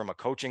see this from a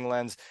coaching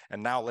lens.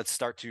 And now let's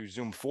start to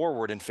zoom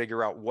forward and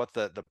figure out what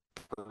the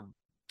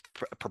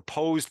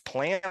proposed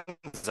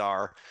plans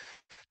are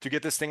to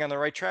get this thing on the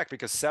right track,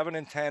 because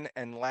 7-10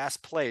 and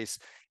last place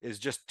is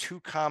just too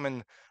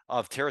common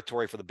of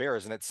territory for the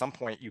Bears. And at some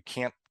point you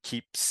can't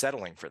keep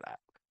settling for that.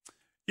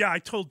 Yeah. I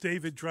told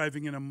David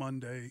driving in on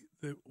Monday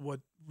that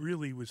what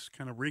really was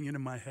kind of ringing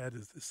in my head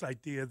is this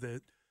idea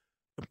that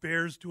the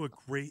Bears do a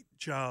great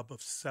job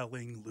of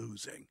selling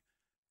losing.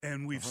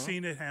 And we've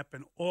seen it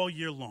happen all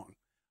year long.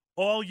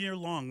 All year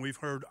long, we've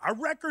heard our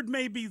record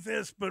may be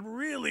this, but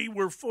really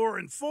we're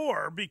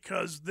 4-4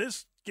 because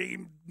this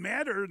game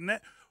mattered. And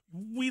that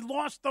we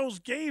lost those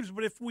games,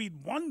 but if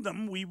we'd won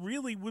them, we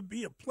really would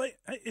be a play.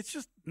 It's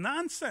just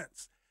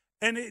nonsense.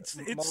 And it's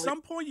at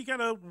some point you got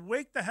to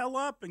wake the hell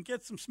up and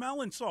get some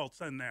smelling salts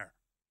in there.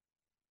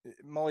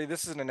 Mully,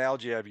 this is an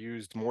analogy I've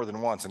used more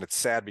than once, and it's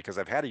sad because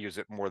I've had to use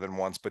it more than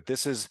once, but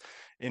this is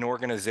an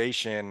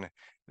organization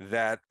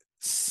that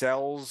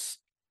sells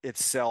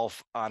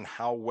itself on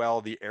how well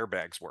the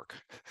airbags work.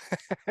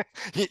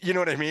 You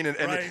know what I mean?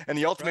 And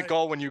the ultimate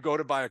goal when you go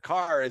to buy a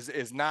car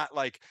is not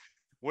like,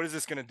 what is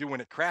this going to do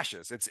when it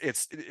crashes?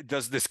 It's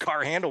does this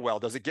car handle well?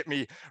 Does it get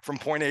me from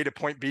point A to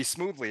point B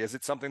smoothly? Is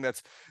it something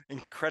that's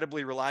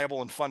incredibly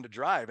reliable and fun to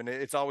drive? And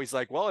it's always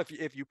like, well,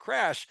 if you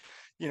crash,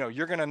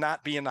 you're going to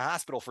not be in the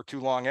hospital for too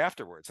long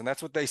afterwards. And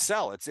that's what they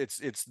sell. It's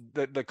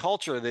the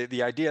culture,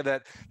 the idea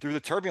that through the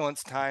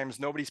turbulence times,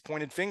 nobody's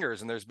pointed fingers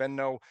and there's been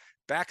no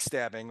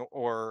backstabbing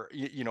or,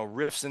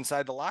 rifts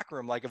inside the locker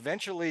room. Like,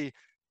 eventually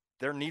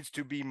there needs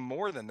to be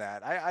more than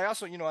that. I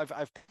also,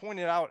 I've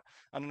pointed out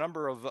on a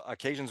number of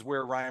occasions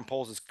where Ryan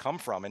Poles has come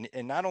from.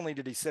 And not only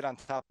did he sit on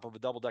top of a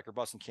double-decker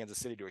bus in Kansas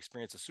City to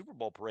experience a Super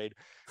Bowl parade,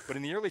 but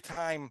in the early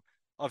time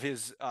of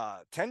his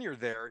tenure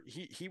there,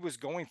 he was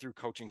going through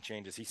coaching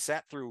changes. He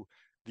sat through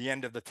the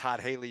end of the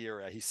Todd Haley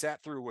era. He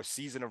sat through a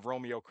season of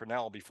Romeo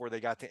Crennel before they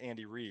got to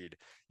Andy Reid.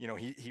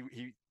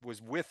 He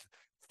was with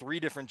 3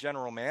 different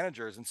general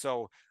managers. And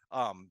so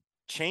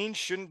change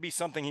shouldn't be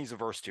something he's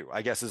averse to,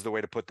 I guess is the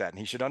way to put that. And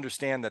he should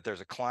understand that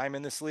there's a climb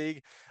in this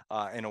league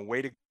and a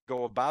way to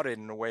go about it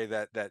in a way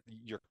that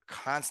you're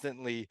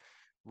constantly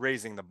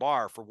raising the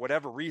bar. For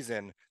whatever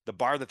reason, the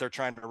bar that they're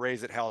trying to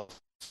raise at Halas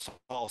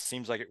Hall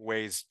seems like it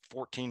weighs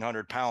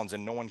 1,400 pounds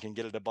and no one can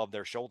get it above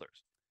their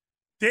shoulders.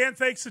 Dan,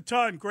 thanks a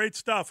ton. Great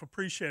stuff.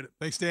 Appreciate it.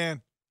 Thanks,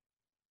 Dan.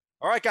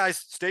 All right, guys,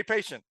 stay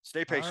patient.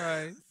 Stay patient. All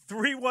right.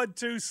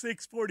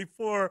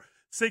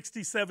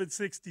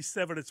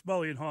 312-644-6767. It's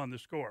Mully and Haugh on The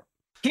Score.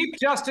 Keep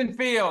Justin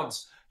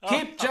Fields.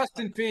 Keep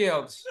Justin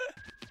Fields.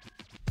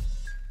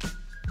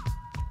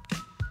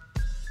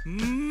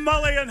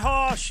 Mully and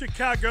Haugh,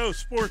 Chicago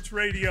Sports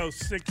Radio,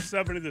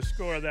 670 The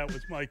Score. That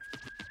was Mike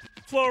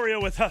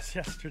Florio with us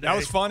yesterday. That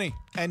was funny.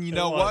 And you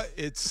know what?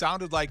 It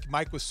sounded like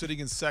Mike was sitting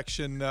in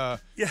section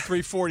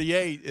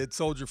 348 at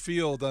Soldier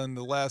Field on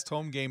the last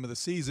home game of the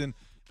season.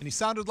 And he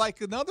sounded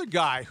like another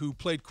guy who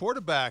played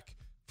quarterback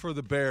for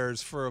the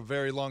Bears for a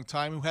very long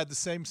time who had the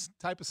same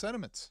type of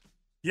sentiments.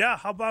 Yeah,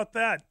 how about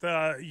that?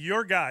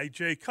 Your guy,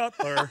 Jay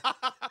Cutler,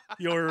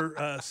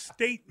 your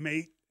state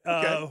mate,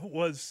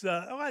 was,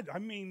 I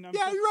mean,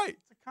 you're right.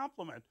 It's a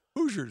compliment.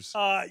 Hoosiers.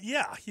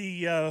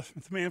 The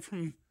man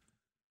from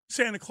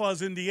Santa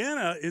Claus,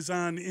 Indiana, is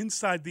on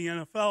Inside the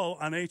NFL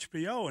on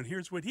HBO, and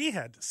here's what he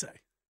had to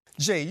say.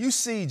 Jay, you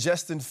see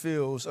Justin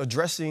Fields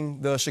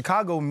addressing the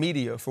Chicago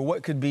media for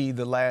what could be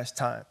the last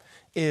time.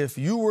 If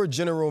you were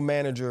general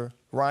manager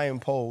Ryan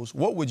Poles,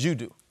 what would you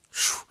do?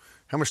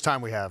 How much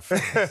time we have?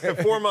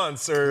 4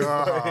 months.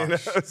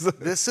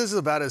 This is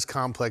about as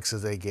complex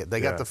as they get.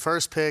 They got the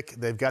first pick.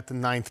 They've got the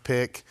 9th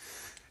pick.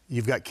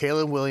 You've got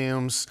Caleb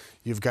Williams.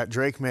 You've got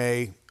Drake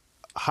May,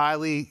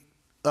 highly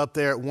up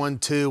there at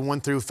 1-2,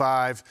 1 through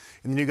 5.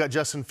 And then you got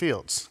Justin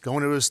Fields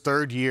going to his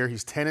 3rd year.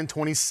 He's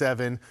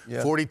 10-27,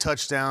 40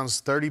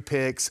 touchdowns, 30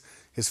 picks.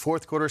 His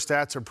fourth quarter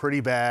stats are pretty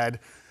bad.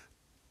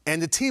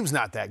 And the team's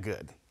not that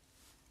good.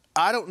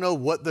 I don't know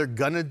what they're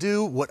going to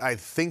do. What I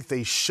think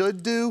they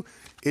should do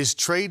is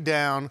trade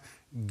down,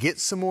 get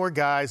some more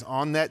guys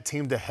on that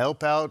team to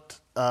help out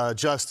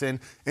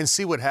Justin, and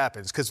see what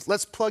happens. Because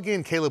let's plug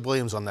in Caleb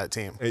Williams on that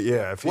team.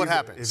 Yeah. What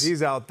happens? If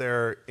he's out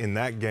there in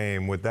that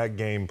game with that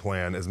game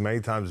plan as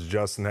many times as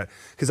Justin had.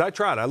 Because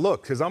I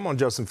looked, because I'm on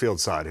Justin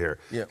Fields' side here.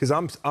 Because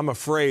I'm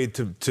afraid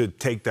to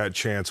take that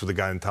chance with a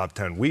guy in the top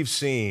 10. We've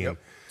seen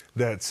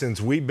that since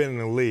we've been in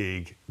the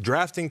league,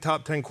 drafting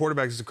top 10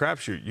 quarterbacks is a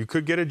crapshoot. You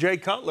could get a Jay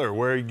Cutler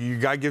where your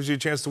guy gives you a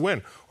chance to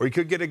win, or you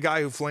could get a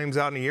guy who flames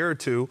out in a year or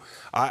two.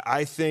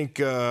 I think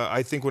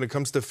when it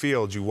comes to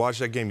Fields, you watch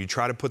that game, you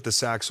try to put the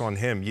sacks on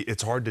him.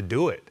 It's hard to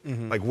do it.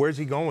 Like, where's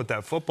he going with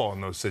that football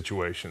in those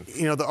situations?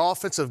 You know, the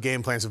offensive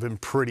game plans have been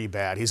pretty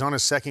bad. He's on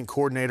his 2nd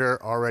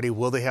coordinator already.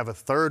 Will they have a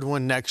 3rd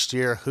one next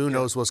year? Who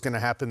knows what's going to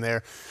happen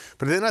there?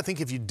 But then I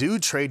think if you do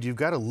trade, you've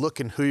got to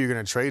look in who you're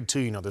going to trade to.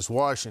 You know, there's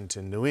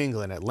Washington, New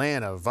England,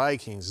 Atlanta,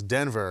 Vikings,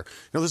 Denver.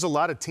 You know, there's a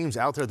lot of teams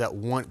out there that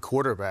want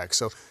quarterbacks.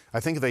 So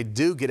I think if they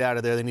do get out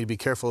of there, they need to be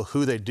careful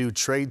who they do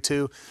trade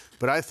to.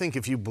 But I think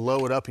if you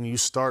blow it up and you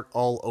start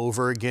all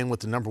over again with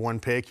the number 1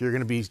 pick,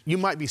 you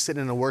might be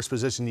sitting in a worse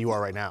position than you are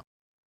right now.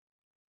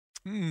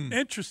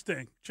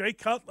 Interesting. Jay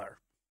Cutler.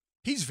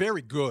 He's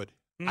very good.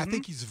 I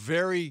think he's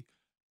very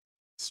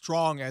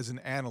strong as an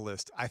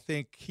analyst. I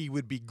think he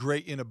would be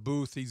great in a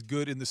booth. He's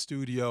good in the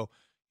studio.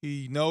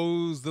 He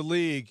knows the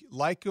league.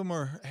 Like him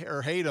or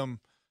hate him,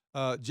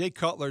 Jay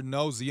Cutler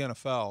knows the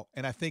NFL,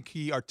 and I think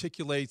he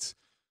articulates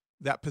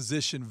that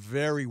position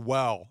very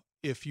well.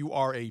 If you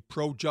are a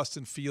pro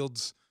Justin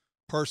Fields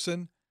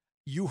person,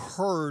 you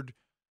heard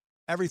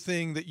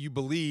everything that you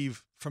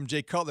believe from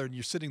Jay Cutler, and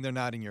you're sitting there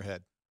nodding your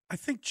head. I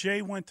think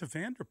Jay went to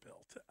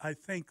Vanderbilt. I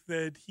think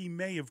that he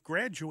may have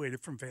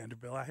graduated from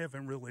Vanderbilt. I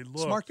haven't really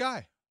looked. Smart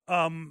guy.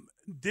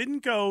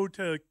 Didn't go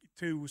to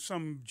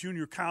some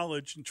junior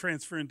college and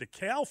transfer into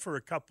Cal for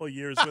a couple of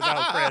years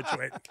without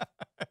graduating.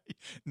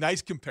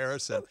 Nice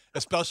comparison,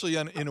 especially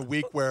in a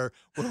week where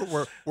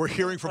we're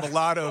hearing from a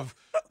lot of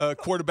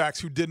quarterbacks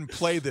who didn't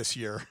play this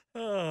year.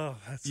 Oh,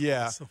 that's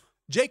awesome.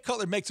 Jay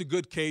Cutler makes a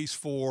good case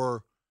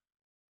for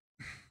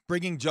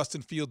bringing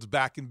Justin Fields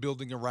back and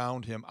building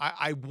around him.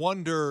 I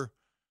wonder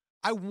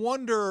how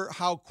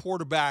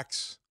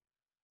quarterbacks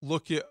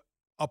look at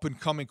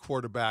up-and-coming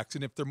quarterbacks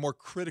and if they're more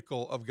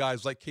critical of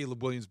guys like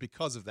Caleb Williams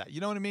because of that.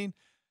 You know what I mean?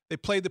 They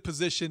play the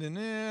position and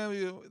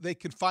they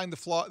can find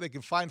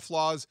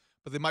flaws,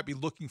 but they might be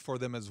looking for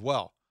them as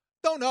well.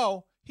 Don't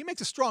know. He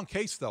makes a strong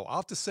case, though. I'll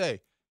have to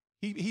say.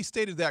 He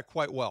stated that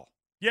quite well.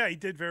 Yeah, he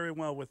did very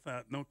well with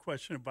that. No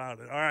question about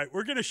it. All right,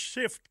 we're going to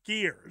shift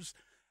gears,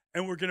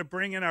 and we're going to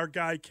bring in our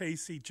guy,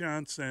 Casey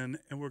Johnson,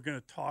 and we're going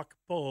to talk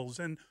Bulls.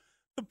 And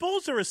the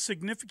Bulls are a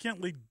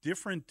significantly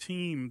different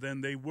team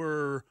than they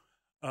were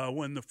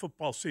when the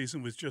football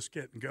season was just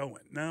getting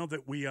going. Now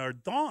that we are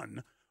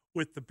done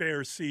with the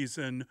Bears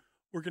season,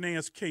 we're going to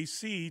ask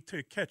KC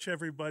to catch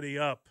everybody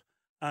up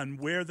on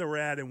where they're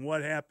at and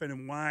what happened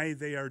and why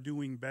they are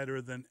doing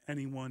better than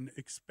anyone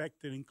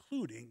expected,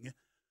 including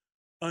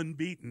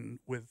unbeaten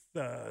with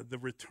the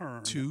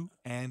return. 2-0.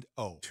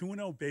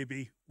 2-0,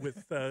 baby,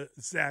 with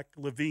Zach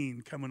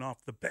LaVine coming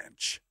off the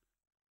bench.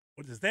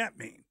 What does that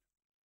mean?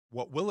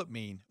 What will it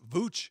mean?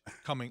 Vooch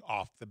coming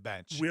off the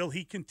bench. Will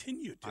he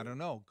continue to? I don't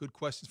know. Good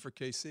questions for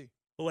KC.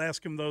 We'll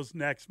ask him those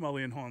next.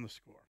 Mully and Haugh on The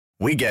Score.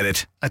 We get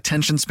it.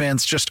 Attention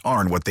spans just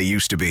aren't what they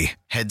used to be.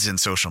 Heads in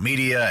social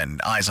media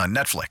and eyes on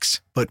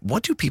Netflix. But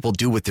what do people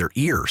do with their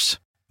ears?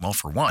 Well,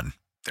 for one,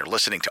 they're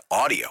listening to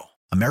audio.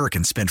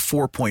 Americans spend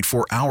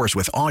 4.4 hours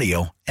with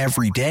audio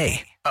every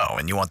day. Oh,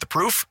 and you want the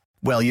proof?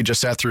 Well, you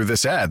just sat through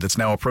this ad that's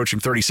now approaching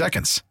 30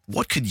 seconds.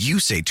 What could you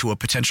say to a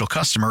potential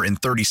customer in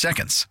 30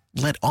 seconds?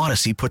 Let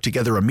Odyssey put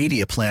together a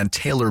media plan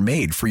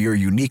tailor-made for your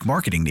unique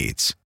marketing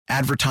needs.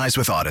 Advertise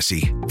with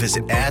Odyssey.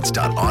 Visit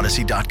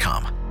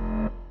ads.odyssey.com.